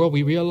explore the world,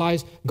 we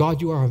realize, God,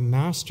 you are a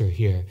master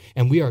here,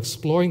 and we are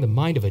exploring the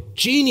mind of a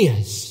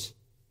genius.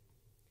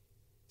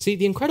 See,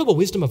 the incredible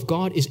wisdom of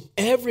God is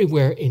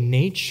everywhere in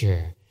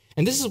nature.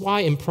 And this is why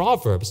in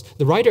Proverbs,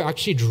 the writer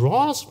actually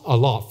draws a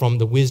lot from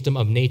the wisdom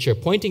of nature,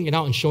 pointing it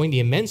out and showing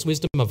the immense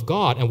wisdom of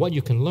God and what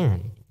you can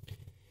learn.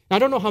 Now, I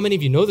don't know how many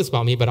of you know this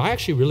about me, but I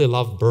actually really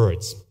love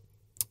birds.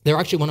 They're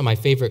actually one of my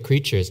favorite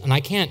creatures, and I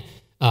can't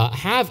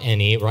have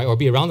any, right, or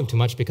be around them too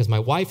much because my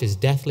wife is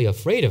deathly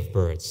afraid of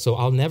birds, so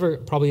I'll never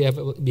probably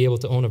ever be able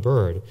to own a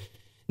bird.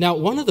 Now,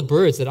 one of the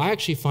birds that I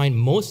actually find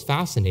most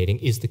fascinating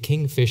is the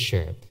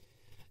kingfisher.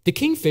 The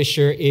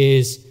kingfisher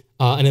is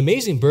an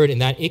amazing bird in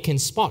that it can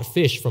spot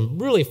fish from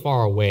really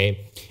far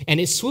away, and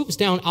it swoops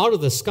down out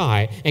of the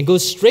sky and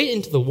goes straight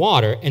into the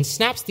water and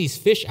snaps these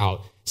fish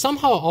out.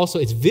 Somehow also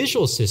its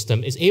visual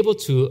system is able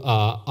to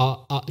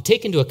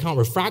take into account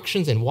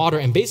refractions in water,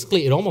 and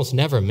basically it almost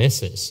never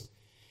misses.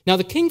 Now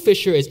the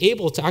kingfisher is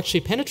able to actually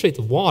penetrate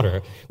the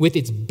water with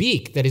its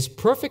beak that is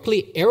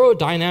perfectly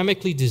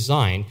aerodynamically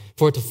designed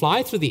for it to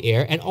fly through the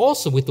air, and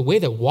also with the way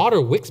that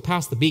water wicks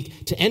past the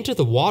beak to enter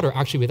the water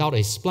actually without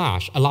a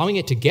splash, allowing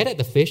it to get at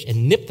the fish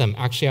and nip them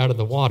actually out of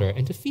the water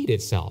and to feed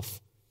itself.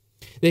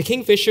 The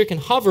kingfisher can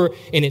hover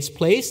in its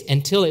place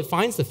until it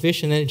finds the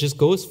fish, and then it just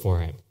goes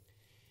for it.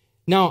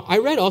 Now, I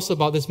read also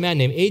about this man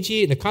named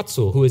Eiji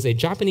Nakatsu, who is a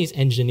Japanese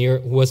engineer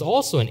who was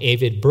also an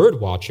avid bird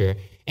watcher,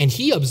 And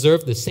he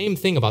observed the same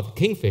thing about the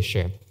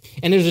kingfisher.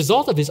 And as a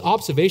result of his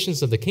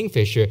observations of the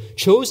kingfisher,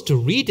 chose to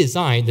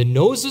redesign the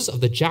noses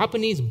of the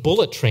Japanese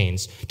bullet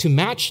trains to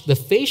match the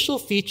facial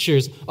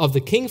features of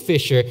the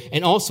kingfisher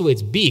and also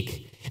its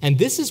beak. And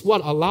this is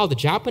what allowed the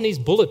Japanese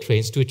bullet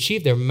trains to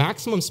achieve their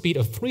maximum speed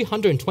of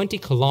 320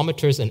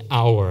 kilometers an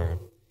hour.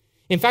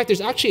 In fact,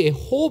 there's actually a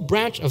whole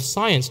branch of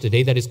science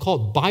today that is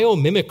called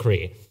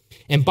biomimicry.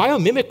 And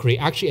biomimicry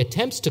actually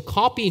attempts to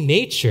copy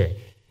nature,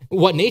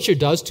 what nature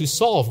does to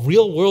solve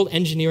real-world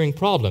engineering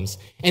problems.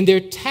 And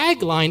their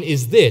tagline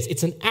is this.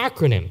 It's an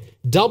acronym,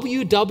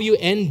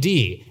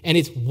 WWND, and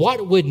it's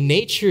what would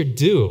nature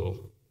do?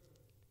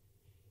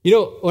 You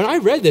know, when I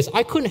read this,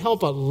 I couldn't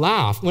help but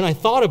laugh when I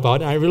thought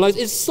about it, and I realized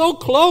it's so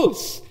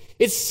close.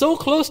 It's so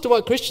close to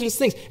what Christians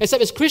think.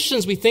 Except as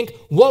Christians, we think,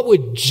 what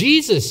would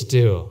Jesus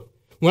do?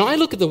 When I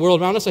look at the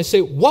world around us, I say,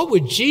 what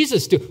would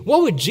Jesus do?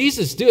 What would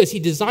Jesus do as he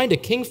designed a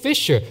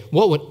kingfisher?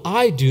 What would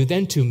I do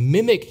then to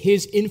mimic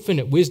his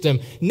infinite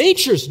wisdom?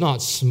 Nature's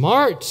not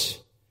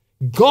smart.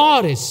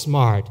 God is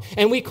smart.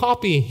 And we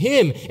copy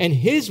him and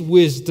his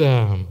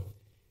wisdom.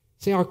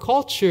 See, our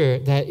culture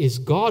that is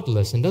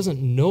godless and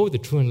doesn't know the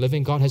true and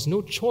living God has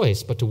no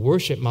choice but to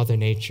worship Mother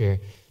Nature.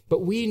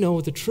 But we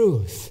know the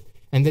truth,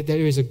 and that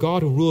there is a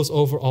God who rules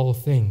over all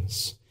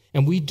things.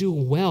 And we do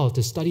well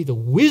to study the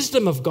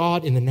wisdom of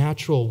God in the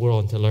natural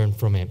world and to learn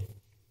from it.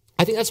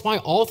 I think that's why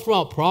all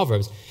throughout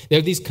Proverbs, there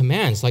are these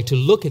commands like to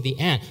look at the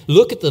ant,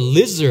 look at the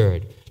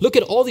lizard, look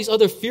at all these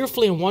other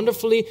fearfully and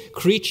wonderfully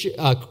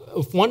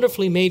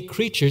made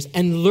creatures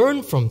and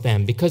learn from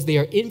them because they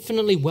are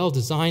infinitely well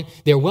designed.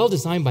 They are well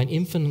designed by an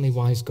infinitely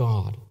wise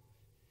God.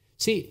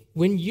 See,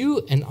 when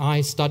you and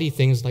I study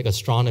things like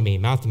astronomy,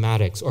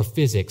 mathematics, or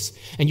physics,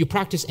 and you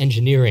practice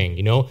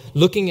engineering,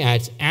 looking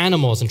at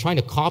animals and trying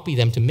to copy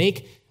them to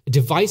make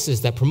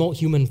devices that promote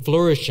human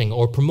flourishing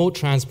or promote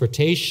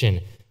transportation,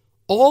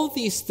 all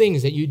these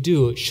things that you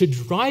do should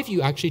drive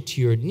you actually to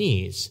your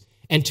knees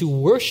and to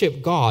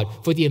worship God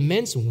for the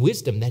immense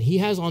wisdom that he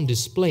has on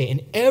display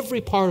in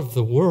every part of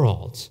the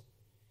world.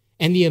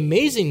 And the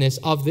amazingness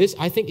of this,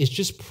 I think, is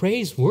just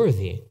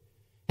praiseworthy.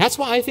 That's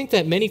why I think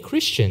that many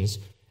Christians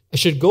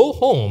should go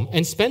home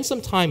and spend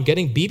some time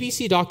getting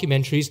BBC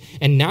documentaries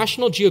and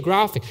National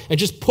Geographic and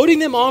just putting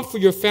them on for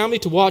your family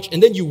to watch,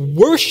 and then you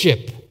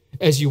worship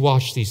as you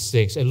watch these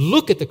things and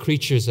look at the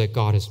creatures that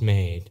God has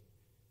made.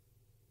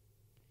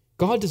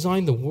 God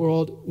designed the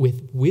world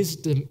with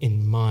wisdom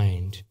in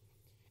mind.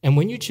 And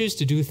when you choose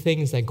to do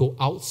things that go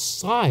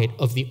outside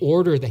of the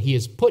order that he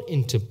has put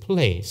into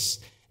place,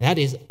 that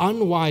is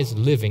unwise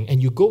living,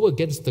 and you go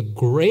against the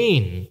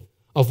grain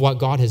of what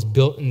God has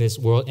built in this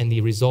world, and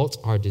the results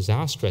are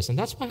disastrous. And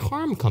that's why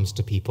harm comes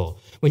to people,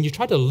 when you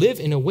try to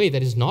live in a way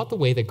that is not the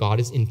way that God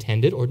has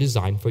intended or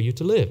designed for you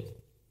to live.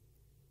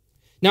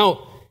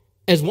 Now,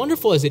 as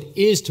wonderful as it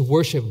is to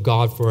worship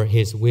God for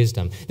his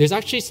wisdom, there's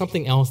actually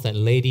something else that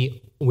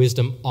Lady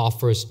Wisdom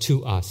offers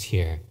to us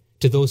here,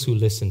 to those who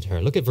listen to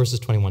her. Look at verses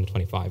 21 to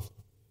 25.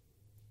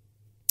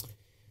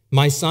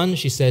 My son,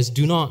 she says,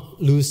 do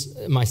not lose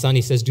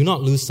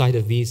sight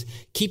of these.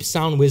 Keep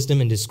sound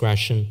wisdom and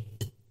discretion,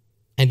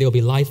 and there will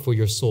be life for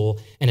your soul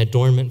and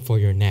adornment for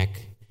your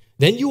neck.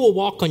 Then you will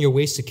walk on your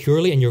way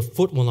securely, and your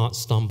foot will not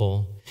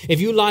stumble. If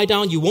you lie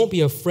down, you won't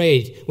be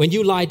afraid. When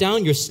you lie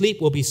down, your sleep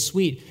will be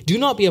sweet. Do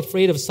not be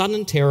afraid of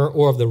sudden terror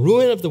or of the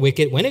ruin of the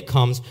wicked when it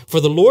comes, for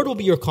the Lord will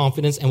be your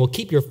confidence and will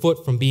keep your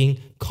foot from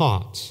being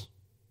caught.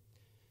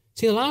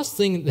 See, the last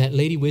thing that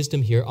Lady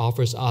Wisdom here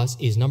offers us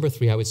is, number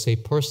 3, I would say,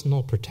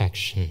 personal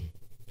protection.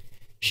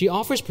 She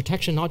offers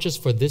protection not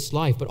just for this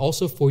life, but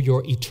also for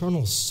your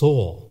eternal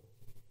soul.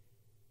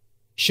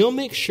 She'll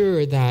make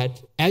sure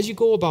that as you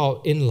go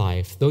about in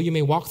life, though you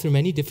may walk through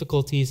many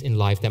difficulties in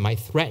life that might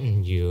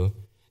threaten you,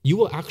 you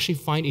will actually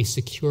find a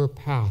secure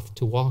path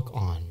to walk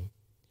on. And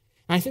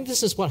I think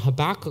this is what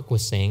Habakkuk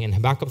was saying in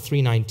Habakkuk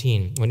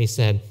 3:19 when he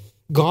said,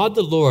 God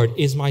the Lord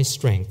is my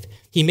strength.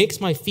 He makes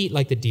my feet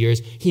like the deer's.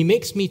 He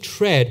makes me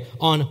tread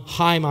on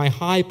my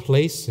high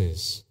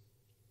places.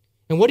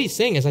 And what he's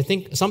saying is, I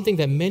think, something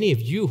that many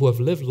of you who have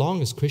lived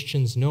long as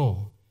Christians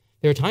know.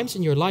 There are times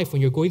in your life when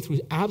you're going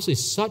through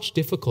absolutely such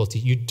difficulty,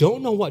 you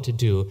don't know what to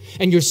do,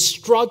 and you're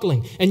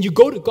struggling, and you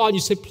go to God and you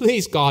say,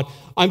 please, God,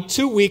 I'm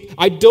too weak.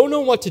 I don't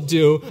know what to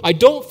do. I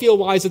don't feel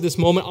wise at this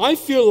moment. I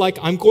feel like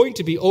I'm going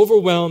to be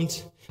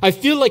overwhelmed. I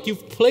feel like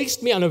you've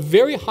placed me on a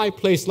very high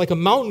place, like a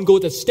mountain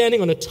goat that's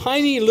standing on a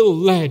tiny little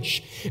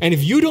ledge. And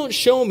if you don't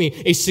show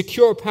me a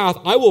secure path,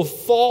 I will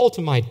fall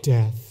to my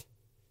death.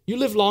 You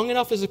live long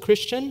enough as a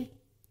Christian,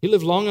 you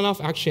live long enough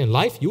actually in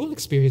life, you will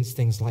experience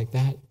things like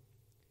that.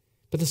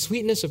 But the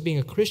sweetness of being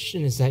a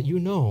Christian is that you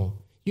know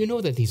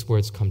that these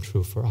words come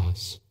true for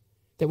us.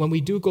 That when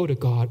we do go to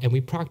God and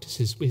we practice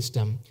his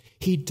wisdom,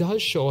 he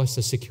does show us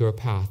a secure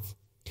path.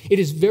 It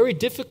is very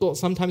difficult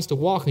sometimes to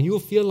walk and you will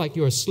feel like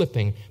you are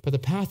slipping, but the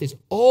path is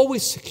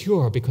always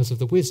secure because of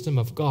the wisdom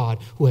of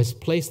God who has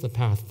placed the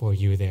path for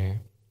you there.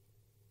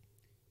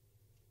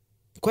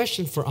 The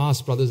question for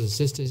us, brothers and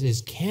sisters,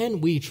 is can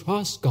we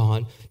trust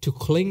God to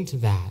cling to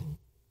that?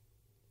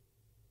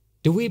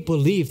 Do we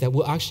believe that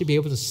we'll actually be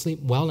able to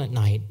sleep well at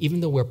night,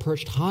 even though we're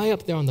perched high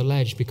up there on the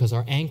ledge because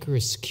our anchor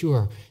is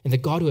secure and the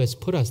God who has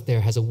put us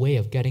there has a way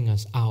of getting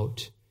us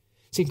out?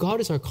 See, God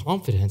is our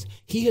confidence.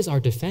 He is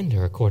our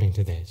defender according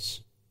to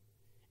this.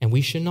 And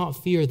we should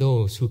not fear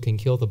those who can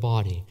kill the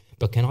body,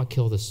 but cannot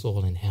kill the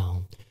soul in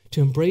hell.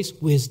 To embrace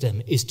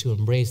wisdom is to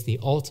embrace the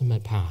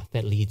ultimate path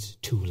that leads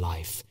to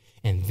life.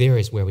 And there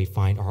is where we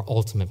find our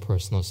ultimate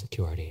personal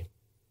security.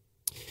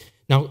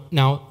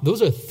 Now,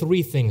 those are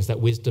three things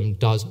that wisdom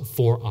does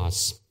for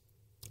us.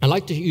 I'd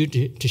like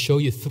to show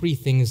you three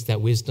things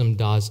that wisdom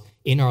does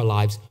in our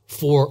lives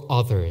for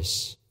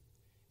others.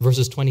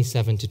 Verses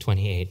 27 to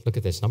 28. Look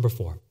at this. Number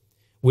 4.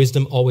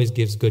 Wisdom always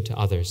gives good to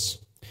others.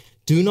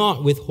 Do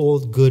not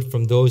withhold good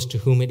from those to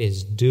whom it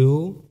is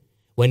due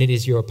when it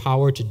is your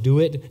power to do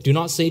it. Do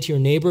not say to your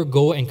neighbor,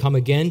 go and come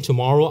again.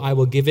 Tomorrow I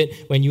will give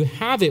it when you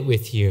have it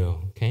with you.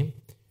 Okay?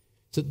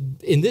 So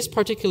in this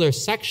particular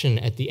section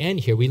at the end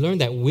here, we learn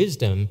that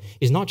wisdom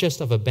is not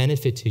just of a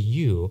benefit to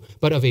you,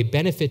 but of a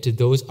benefit to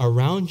those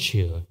around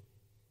you.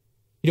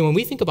 You know, when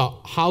we think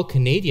about how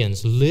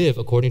Canadians live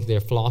according to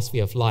their philosophy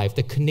of life,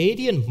 the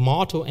Canadian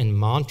motto and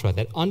mantra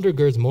that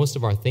undergirds most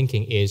of our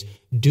thinking is,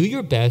 do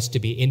your best to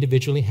be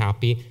individually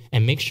happy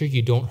and make sure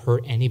you don't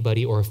hurt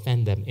anybody or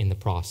offend them in the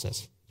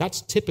process.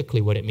 That's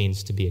typically what it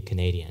means to be a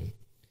Canadian.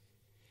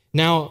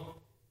 Now,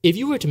 if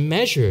you were to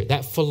measure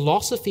that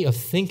philosophy of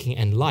thinking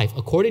and life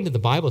according to the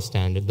Bible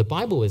standard, the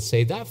Bible would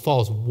say that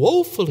falls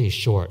woefully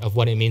short of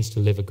what it means to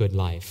live a good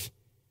life.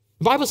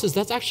 The Bible says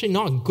that's actually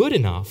not good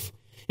enough.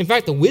 In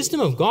fact, the wisdom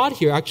of God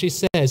here actually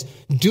says,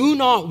 do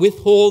not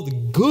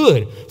withhold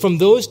good from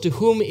those to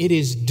whom it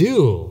is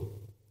due.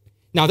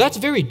 Now, that's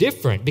very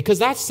different because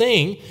that's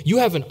saying you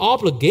have an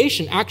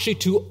obligation actually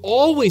to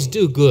always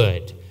do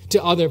good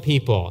to other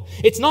people.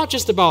 It's not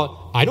just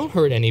about, I don't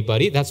hurt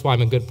anybody, that's why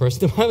I'm a good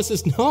person. The Bible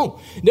says,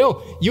 no,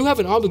 you have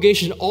an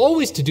obligation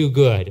always to do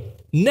good,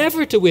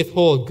 never to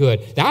withhold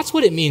good. That's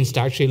what it means to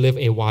actually live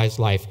a wise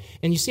life.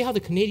 And you see how the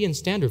Canadian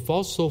standard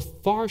falls so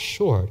far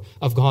short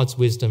of God's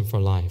wisdom for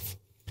life.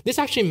 This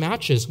actually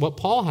matches what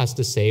Paul has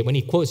to say when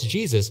he quotes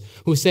Jesus,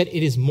 who said,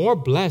 it is more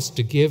blessed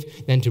to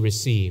give than to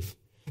receive.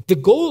 The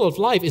goal of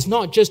life is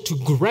not just to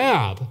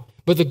grab,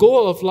 but the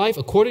goal of life,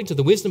 according to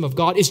the wisdom of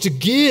God, is to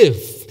give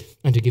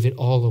and to give it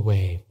all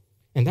away.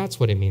 And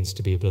that's what it means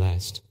to be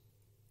blessed.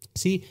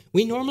 See,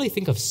 we normally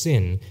think of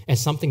sin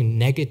as something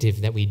negative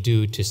that we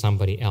do to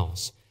somebody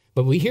else.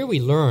 But here we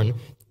learn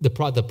the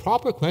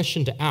proper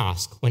question to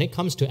ask when it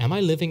comes to, am I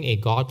living a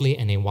godly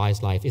and a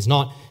wise life, is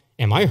not,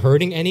 am I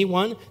hurting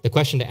anyone? The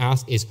question to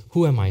ask is,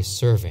 who am I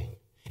serving?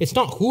 It's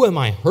not who am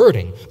I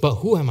hurting, but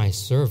who am I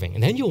serving?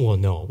 And then you will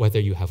know whether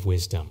you have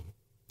wisdom.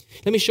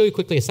 Let me show you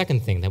quickly a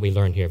second thing that we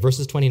learn here,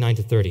 verses 29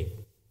 to 30.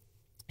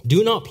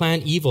 Do not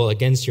plan evil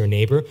against your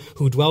neighbor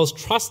who dwells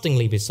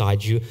trustingly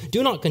beside you.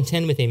 Do not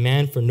contend with a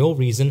man for no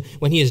reason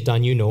when he has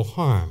done you no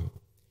harm.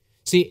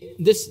 See,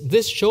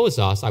 this shows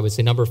us, I would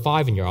say number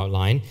 5 in your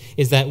outline,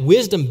 is that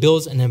wisdom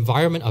builds an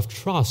environment of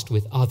trust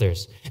with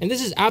others. And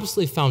this is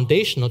absolutely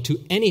foundational to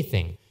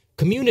anything.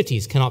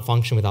 Communities cannot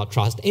function without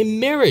trust. A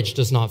marriage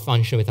does not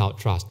function without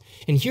trust.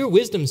 And here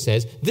wisdom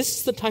says this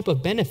is the type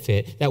of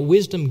benefit that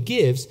wisdom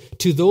gives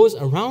to those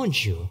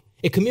around you.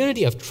 A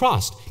community of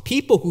trust,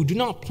 people who do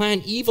not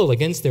plan evil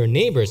against their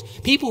neighbors,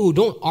 people who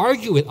don't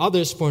argue with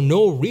others for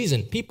no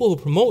reason, people who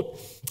promote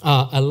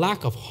a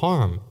lack of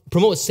harm,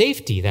 promote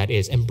safety, that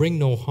is, and bring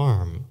no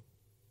harm.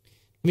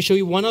 Let me show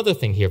you one other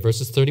thing here,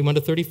 verses 31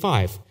 to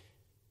 35.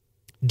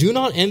 Do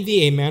not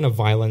envy a man of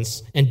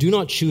violence, and do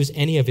not choose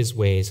any of his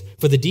ways,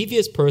 for the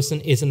devious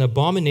person is an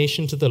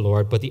abomination to the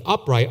Lord, but the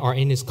upright are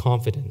in his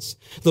confidence.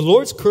 The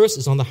Lord's curse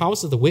is on the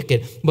house of the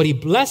wicked, but he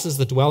blesses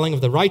the dwelling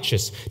of the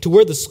righteous.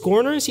 Toward the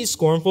scorners he's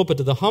scornful, but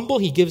to the humble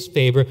he gives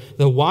favor.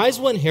 The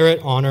wise will inherit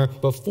honor,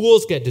 but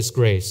fools get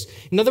disgrace.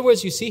 In other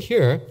words, you see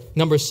here,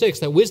 number 6,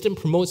 that wisdom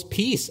promotes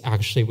peace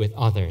actually with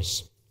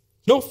others.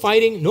 No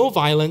fighting, no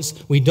violence.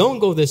 We don't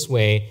go this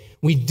way.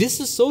 We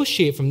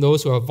disassociate from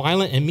those who are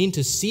violent and mean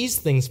to seize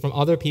things from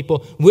other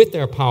people with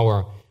their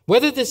power.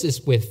 Whether this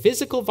is with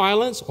physical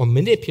violence or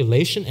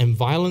manipulation and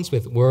violence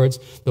with words,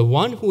 the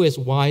one who is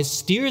wise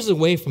steers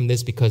away from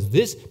this because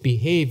this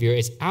behavior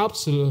is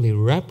absolutely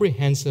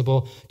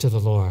reprehensible to the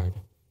Lord.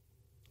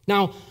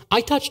 Now,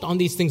 I touched on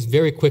these things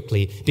very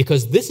quickly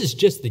because this is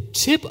just the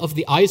tip of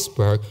the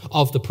iceberg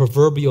of the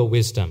proverbial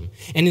wisdom.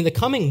 And in the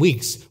coming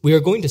weeks, we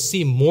are going to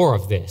see more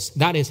of this.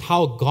 That is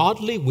how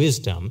godly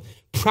wisdom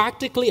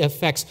practically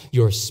affects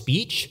your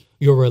speech,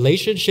 your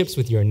relationships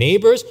with your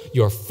neighbors,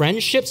 your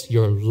friendships,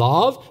 your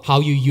love, how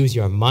you use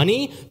your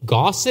money,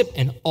 gossip,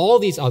 and all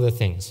these other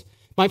things.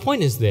 My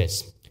point is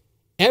this.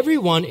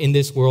 Everyone in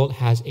this world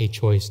has a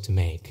choice to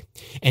make.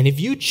 And if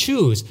you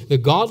choose the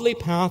godly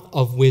path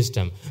of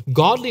wisdom,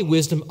 godly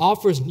wisdom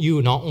offers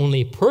you not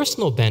only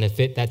personal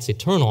benefit that's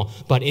eternal,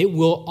 but it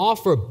will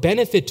offer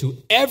benefit to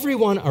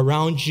everyone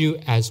around you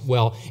as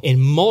well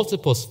in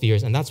multiple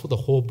spheres. And that's what the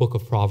whole book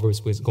of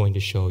Proverbs was going to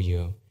show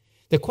you.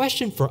 The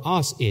question for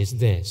us is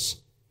this.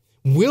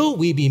 Will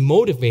we be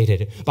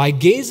motivated by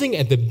gazing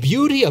at the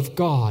beauty of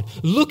God,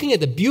 looking at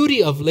the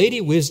beauty of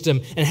Lady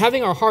Wisdom, and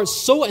having our hearts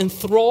so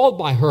enthralled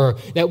by her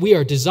that we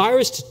are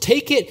desirous to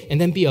take it and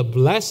then be a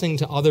blessing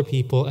to other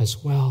people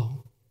as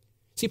well?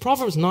 See,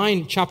 Proverbs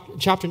 9,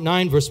 chapter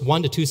 9, verse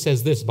 1 to 2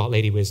 says this about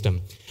Lady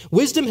Wisdom.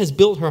 Wisdom has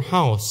built her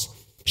house.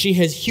 She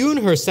has hewn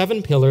her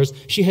 7 pillars.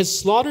 She has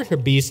slaughtered her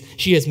beasts.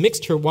 She has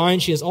mixed her wine.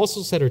 She has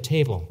also set her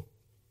table.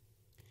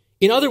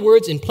 In other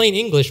words, in plain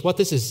English, what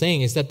this is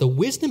saying is that the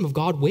wisdom of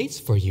God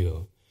waits for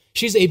you.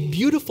 She's a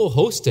beautiful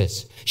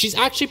hostess. She's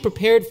actually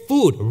prepared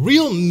food,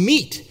 real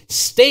meat,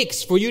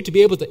 steaks for you to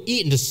be able to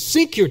eat and to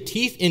sink your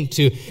teeth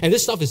into. And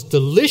this stuff is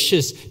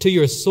delicious to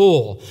your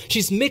soul.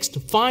 She's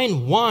mixed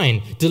fine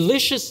wine,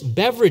 delicious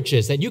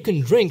beverages that you can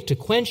drink to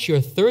quench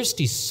your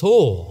thirsty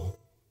soul.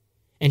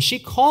 And she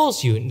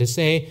calls you to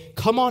say,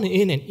 come on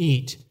in and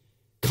eat.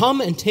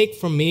 Come and take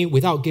from me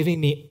without giving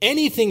me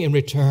anything in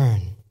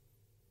return.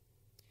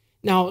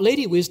 Now,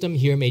 Lady Wisdom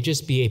here may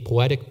just be a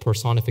poetic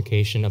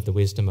personification of the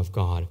wisdom of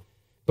God.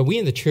 But we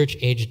in the church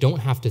age don't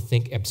have to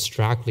think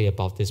abstractly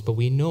about this, but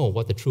we know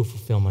what the true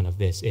fulfillment of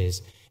this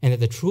is. And that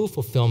the true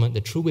fulfillment,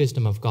 the true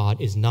wisdom of God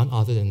is none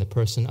other than the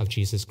person of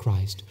Jesus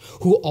Christ,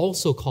 who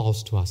also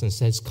calls to us and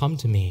says, come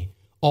to me,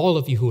 all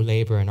of you who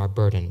labor and are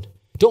burdened.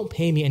 Don't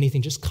pay me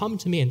anything, just come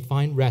to me and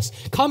find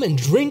rest. Come and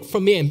drink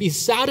from me and be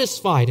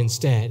satisfied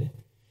instead.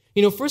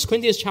 1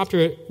 Corinthians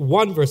chapter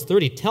 1, verse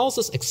 30 tells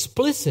us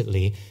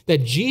explicitly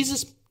that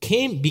Jesus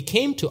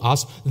became to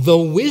us the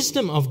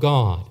wisdom of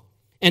God.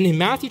 And in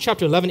Matthew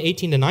chapter 11,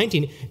 18 to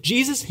 19,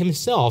 Jesus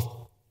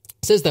himself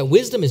says that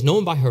wisdom is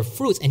known by her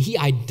fruits, and he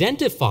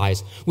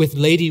identifies with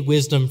Lady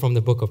Wisdom from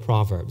the book of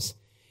Proverbs.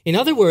 In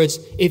other words,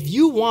 if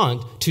you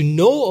want to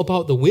know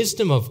about the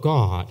wisdom of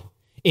God,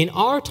 in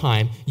our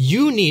time,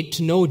 you need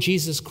to know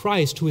Jesus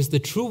Christ, who is the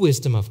true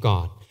wisdom of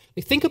God.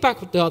 Think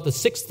about the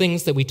 6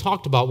 things that we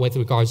talked about with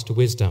regards to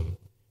wisdom,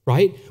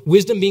 right?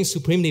 Wisdom being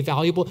supremely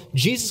valuable.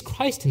 Jesus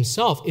Christ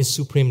himself is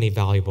supremely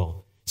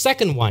valuable.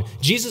 Second one,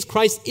 Jesus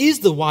Christ is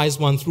the wise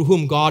one through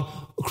whom God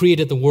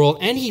created the world,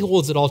 and he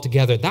holds it all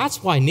together.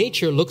 That's why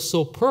nature looks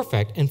so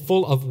perfect and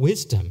full of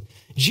wisdom.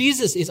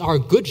 Jesus is our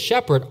good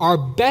shepherd, our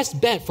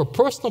best bet for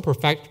personal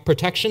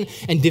protection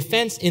and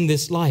defense in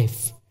this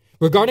life.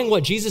 Regarding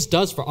what Jesus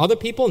does for other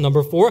people,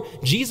 number 4,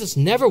 Jesus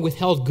never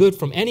withheld good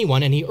from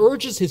anyone, and he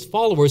urges his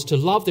followers to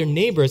love their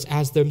neighbors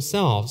as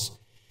themselves.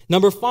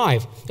 Number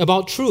 5,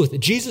 about truth.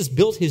 Jesus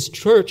built his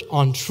church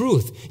on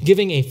truth,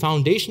 giving a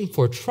foundation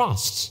for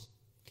trust.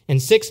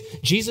 And 6,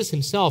 Jesus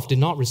himself did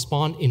not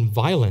respond in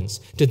violence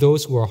to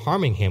those who were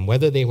harming him,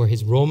 whether they were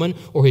his Roman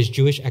or his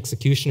Jewish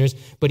executioners,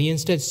 but he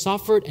instead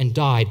suffered and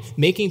died,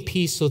 making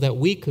peace so that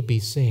we could be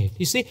saved.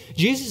 You see,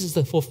 Jesus is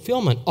the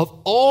fulfillment of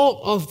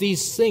all of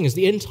these things.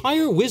 The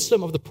entire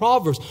wisdom of the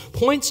Proverbs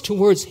points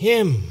towards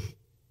him.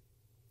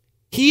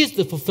 He is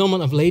the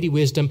fulfillment of Lady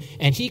Wisdom,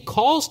 and he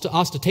calls to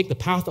us to take the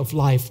path of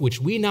life,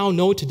 which we now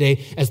know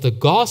today as the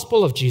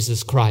gospel of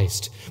Jesus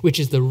Christ, which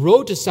is the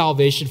road to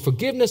salvation,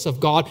 forgiveness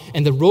of God,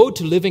 and the road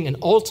to living an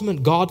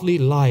ultimate godly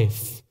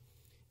life.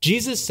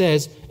 Jesus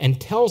says and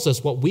tells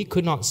us what we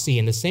could not see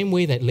in the same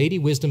way that Lady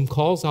Wisdom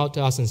calls out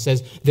to us and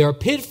says, there are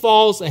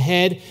pitfalls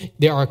ahead,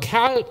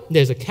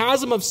 there's a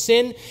chasm of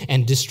sin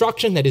and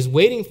destruction that is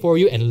waiting for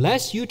you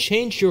unless you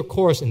change your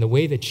course in the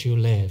way that you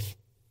live.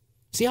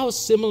 See how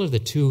similar the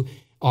two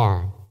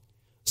are.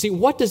 See,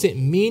 what does it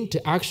mean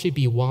to actually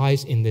be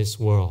wise in this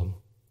world?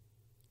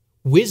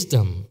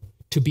 Wisdom,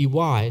 to be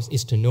wise,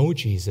 is to know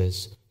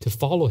Jesus, to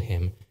follow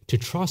him, to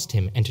trust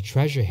him, and to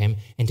treasure him,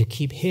 and to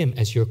keep him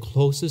as your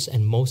closest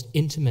and most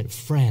intimate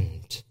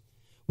friend.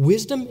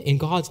 Wisdom in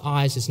God's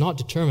eyes is not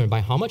determined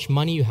by how much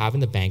money you have in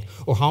the bank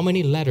or how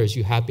many letters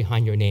you have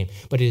behind your name,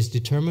 but it is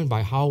determined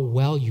by how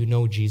well you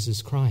know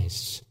Jesus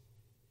Christ.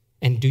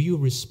 And do you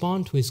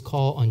respond to his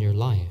call on your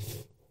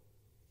life?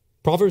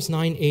 Proverbs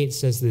 9:8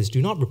 says this,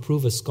 do not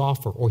reprove a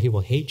scoffer or he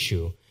will hate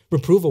you.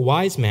 Reprove a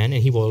wise man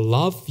and he will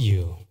love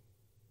you.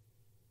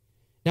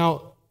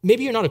 Now,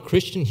 maybe you're not a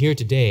Christian here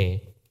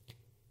today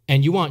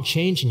and you want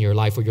change in your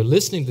life, or you're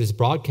listening to this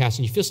broadcast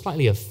and you feel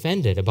slightly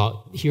offended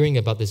about hearing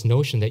about this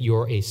notion that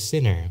you're a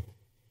sinner.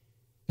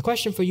 The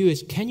question for you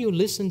is, can you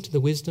listen to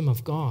the wisdom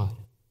of God?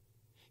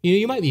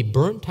 You might be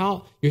burnt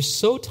out. You're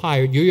so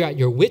tired. You're at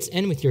your wit's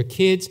end with your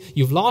kids.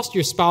 You've lost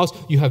your spouse.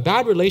 You have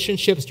bad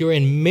relationships. You're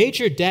in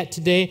major debt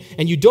today,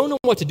 and you don't know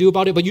what to do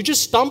about it, but you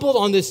just stumbled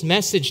on this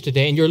message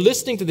today, and you're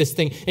listening to this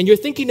thing, and you're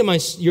thinking to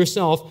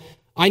yourself,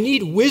 I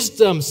need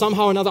wisdom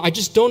somehow or another. I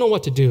just don't know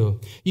what to do.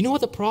 You know what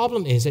the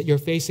problem is that you're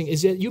facing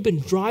is that you've been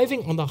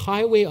driving on the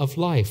highway of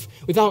life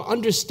without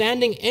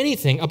understanding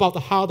anything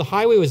about how the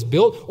highway was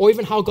built or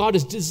even how God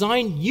has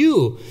designed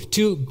you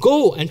to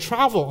go and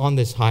travel on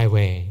this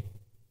highway.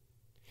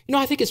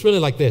 I think it's really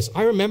like this.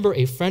 I remember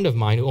a friend of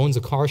mine who owns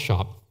a car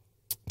shop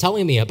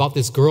telling me about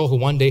this girl who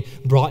one day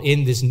brought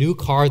in this new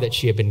car that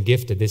she had been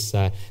gifted, this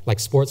like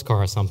sports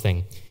car or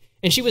something.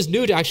 And she was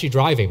new to actually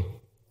driving.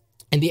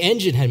 And the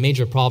engine had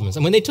major problems.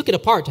 And when they took it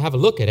apart to have a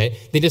look at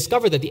it, they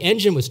discovered that the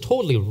engine was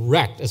totally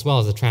wrecked as well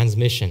as the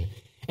transmission.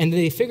 And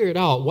they figured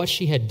out what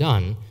she had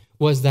done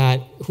was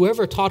that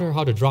whoever taught her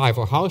how to drive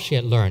or how she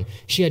had learned,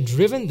 she had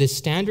driven this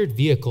standard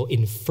vehicle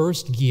in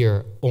first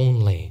gear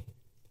only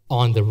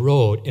on the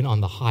road and on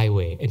the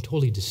highway and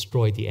totally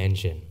destroyed the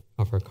engine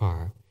of her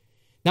car.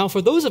 Now,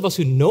 for those of us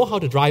who know how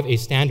to drive a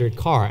standard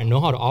car and know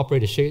how to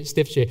operate a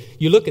stiff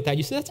shift, you look at that,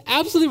 you say, that's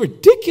absolutely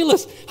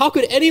ridiculous. How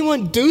could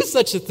anyone do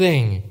such a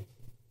thing?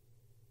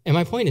 And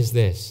my point is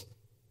this.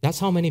 That's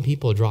how many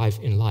people drive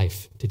in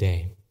life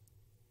today,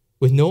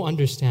 with no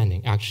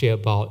understanding actually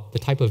about the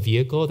type of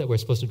vehicle that we're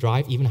supposed to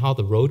drive, even how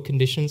the road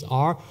conditions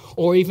are,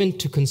 or even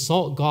to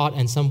consult God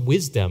and some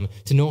wisdom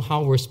to know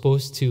how we're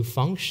supposed to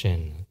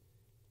function.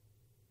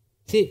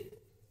 See,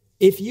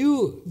 if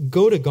you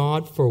go to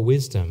God for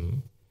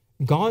wisdom,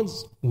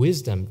 God's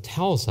wisdom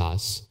tells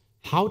us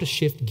how to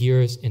shift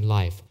gears in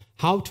life,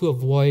 how to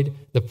avoid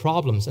the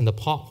problems and the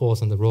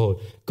potholes on the road.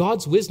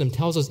 God's wisdom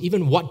tells us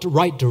even what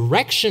right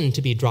direction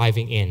to be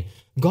driving in.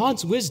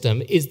 God's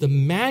wisdom is the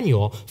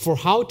manual for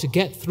how to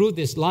get through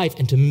this life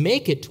and to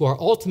make it to our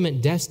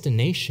ultimate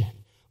destination.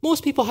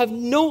 Most people have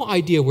no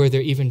idea where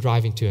they're even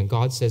driving to, and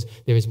God says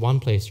there is one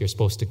place you're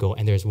supposed to go,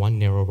 and there's one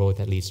narrow road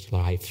that leads to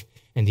life.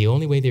 And the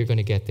only way they're going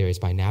to get there is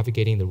by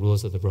navigating the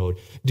rules of the road.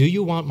 Do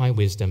you want my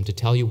wisdom to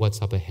tell you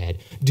what's up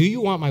ahead? Do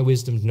you want my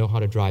wisdom to know how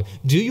to drive?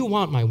 Do you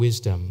want my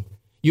wisdom?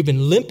 You've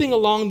been limping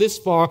along this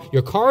far,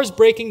 your car is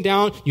breaking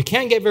down, you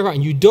can't get very far,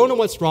 and you don't know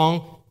what's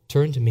wrong.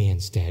 Turn to me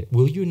instead.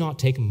 Will you not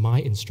take my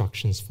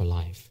instructions for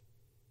life?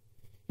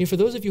 And for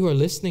those of you who are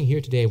listening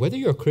here today, whether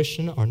you're a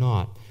Christian or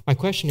not, my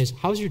question is,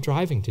 how's your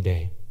driving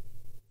today?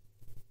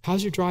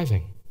 How's your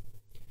driving?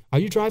 Are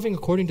you driving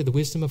according to the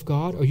wisdom of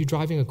God, or are you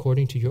driving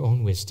according to your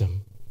own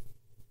wisdom?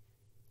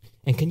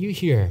 And can you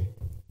hear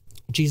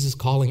Jesus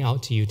calling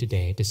out to you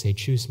today to say,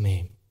 choose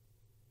me.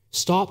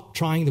 Stop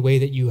trying the way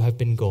that you have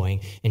been going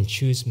and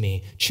choose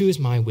me. Choose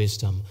my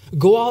wisdom.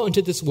 Go out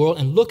into this world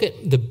and look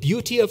at the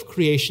beauty of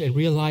creation and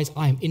realize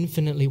I am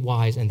infinitely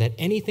wise, and that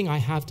anything I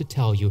have to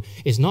tell you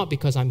is not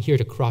because I'm here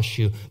to crush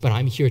you, but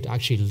I'm here to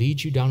actually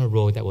lead you down a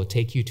road that will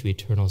take you to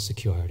eternal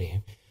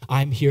security.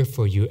 I'm here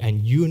for you,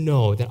 and you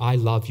know that I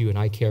love you and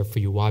I care for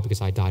you. Why?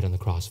 Because I died on the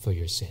cross for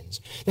your sins.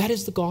 That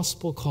is the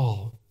gospel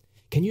call.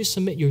 Can you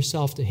submit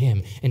yourself to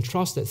him and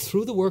trust that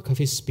through the work of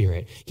his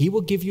Spirit, he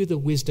will give you the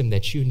wisdom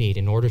that you need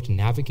in order to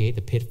navigate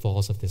the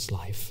pitfalls of this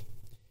life?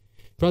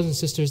 Brothers and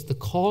sisters, the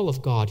call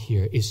of God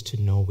here is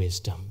to know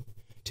wisdom,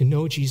 to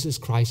know Jesus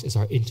Christ as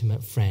our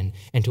intimate friend,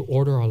 and to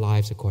order our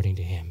lives according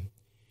to him.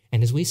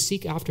 And as we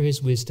seek after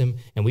his wisdom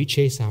and we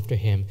chase after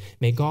him,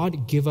 may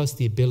God give us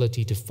the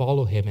ability to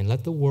follow him and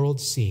let the world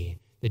see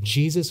the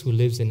Jesus who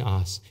lives in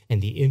us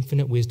and the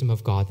infinite wisdom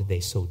of God that they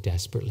so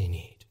desperately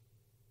need.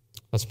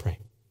 Let's pray.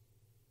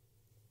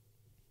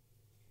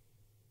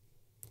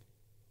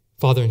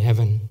 Father in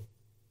heaven,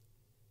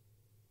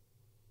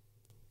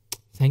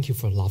 thank you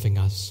for loving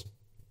us.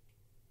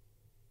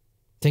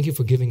 Thank you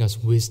for giving us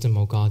wisdom,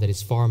 O God, that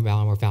is far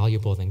more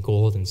valuable than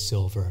gold and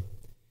silver.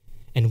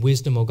 And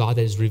wisdom, O God,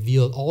 that is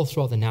revealed all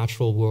throughout the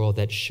natural world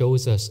that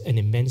shows us an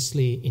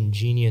immensely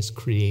ingenious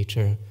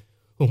creator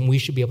whom we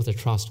should be able to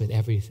trust with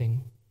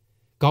everything.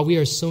 God, we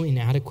are so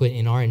inadequate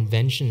in our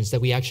inventions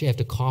that we actually have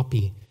to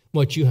copy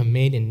what you have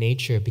made in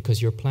nature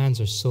because your plans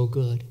are so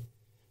good.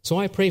 So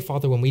I pray,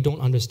 Father, when we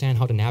don't understand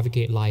how to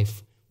navigate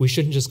life, we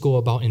shouldn't just go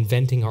about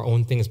inventing our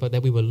own things, but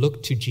that we would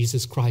look to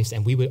Jesus Christ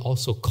and we would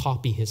also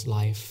copy his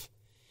life.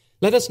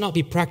 Let us not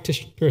be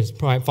practitioners,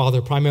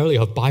 Father, primarily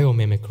of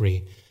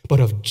biomimicry, but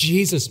of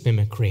Jesus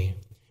mimicry.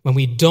 When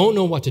we don't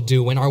know what to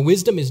do, when our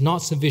wisdom is not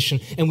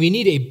sufficient and we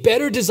need a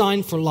better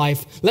design for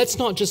life, let's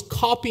not just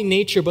copy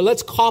nature, but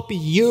let's copy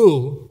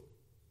you.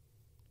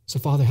 So,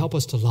 Father, help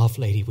us to love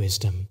Lady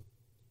Wisdom,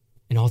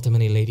 and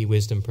ultimately Lady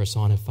Wisdom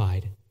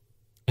personified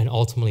and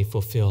ultimately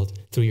fulfilled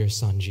through your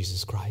Son,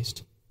 Jesus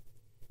Christ.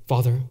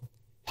 Father,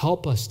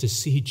 help us to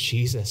see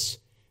Jesus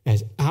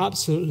as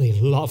absolutely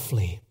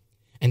lovely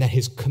and that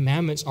his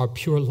commandments are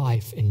pure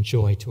life and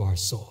joy to our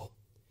soul.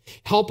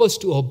 Help us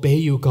to obey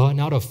you, God,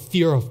 not out of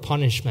fear of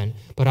punishment,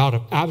 but out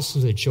of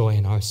absolute joy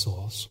in our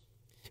souls.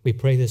 We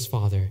pray this,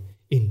 Father,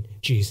 in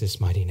Jesus'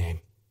 mighty name.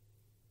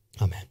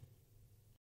 Amen.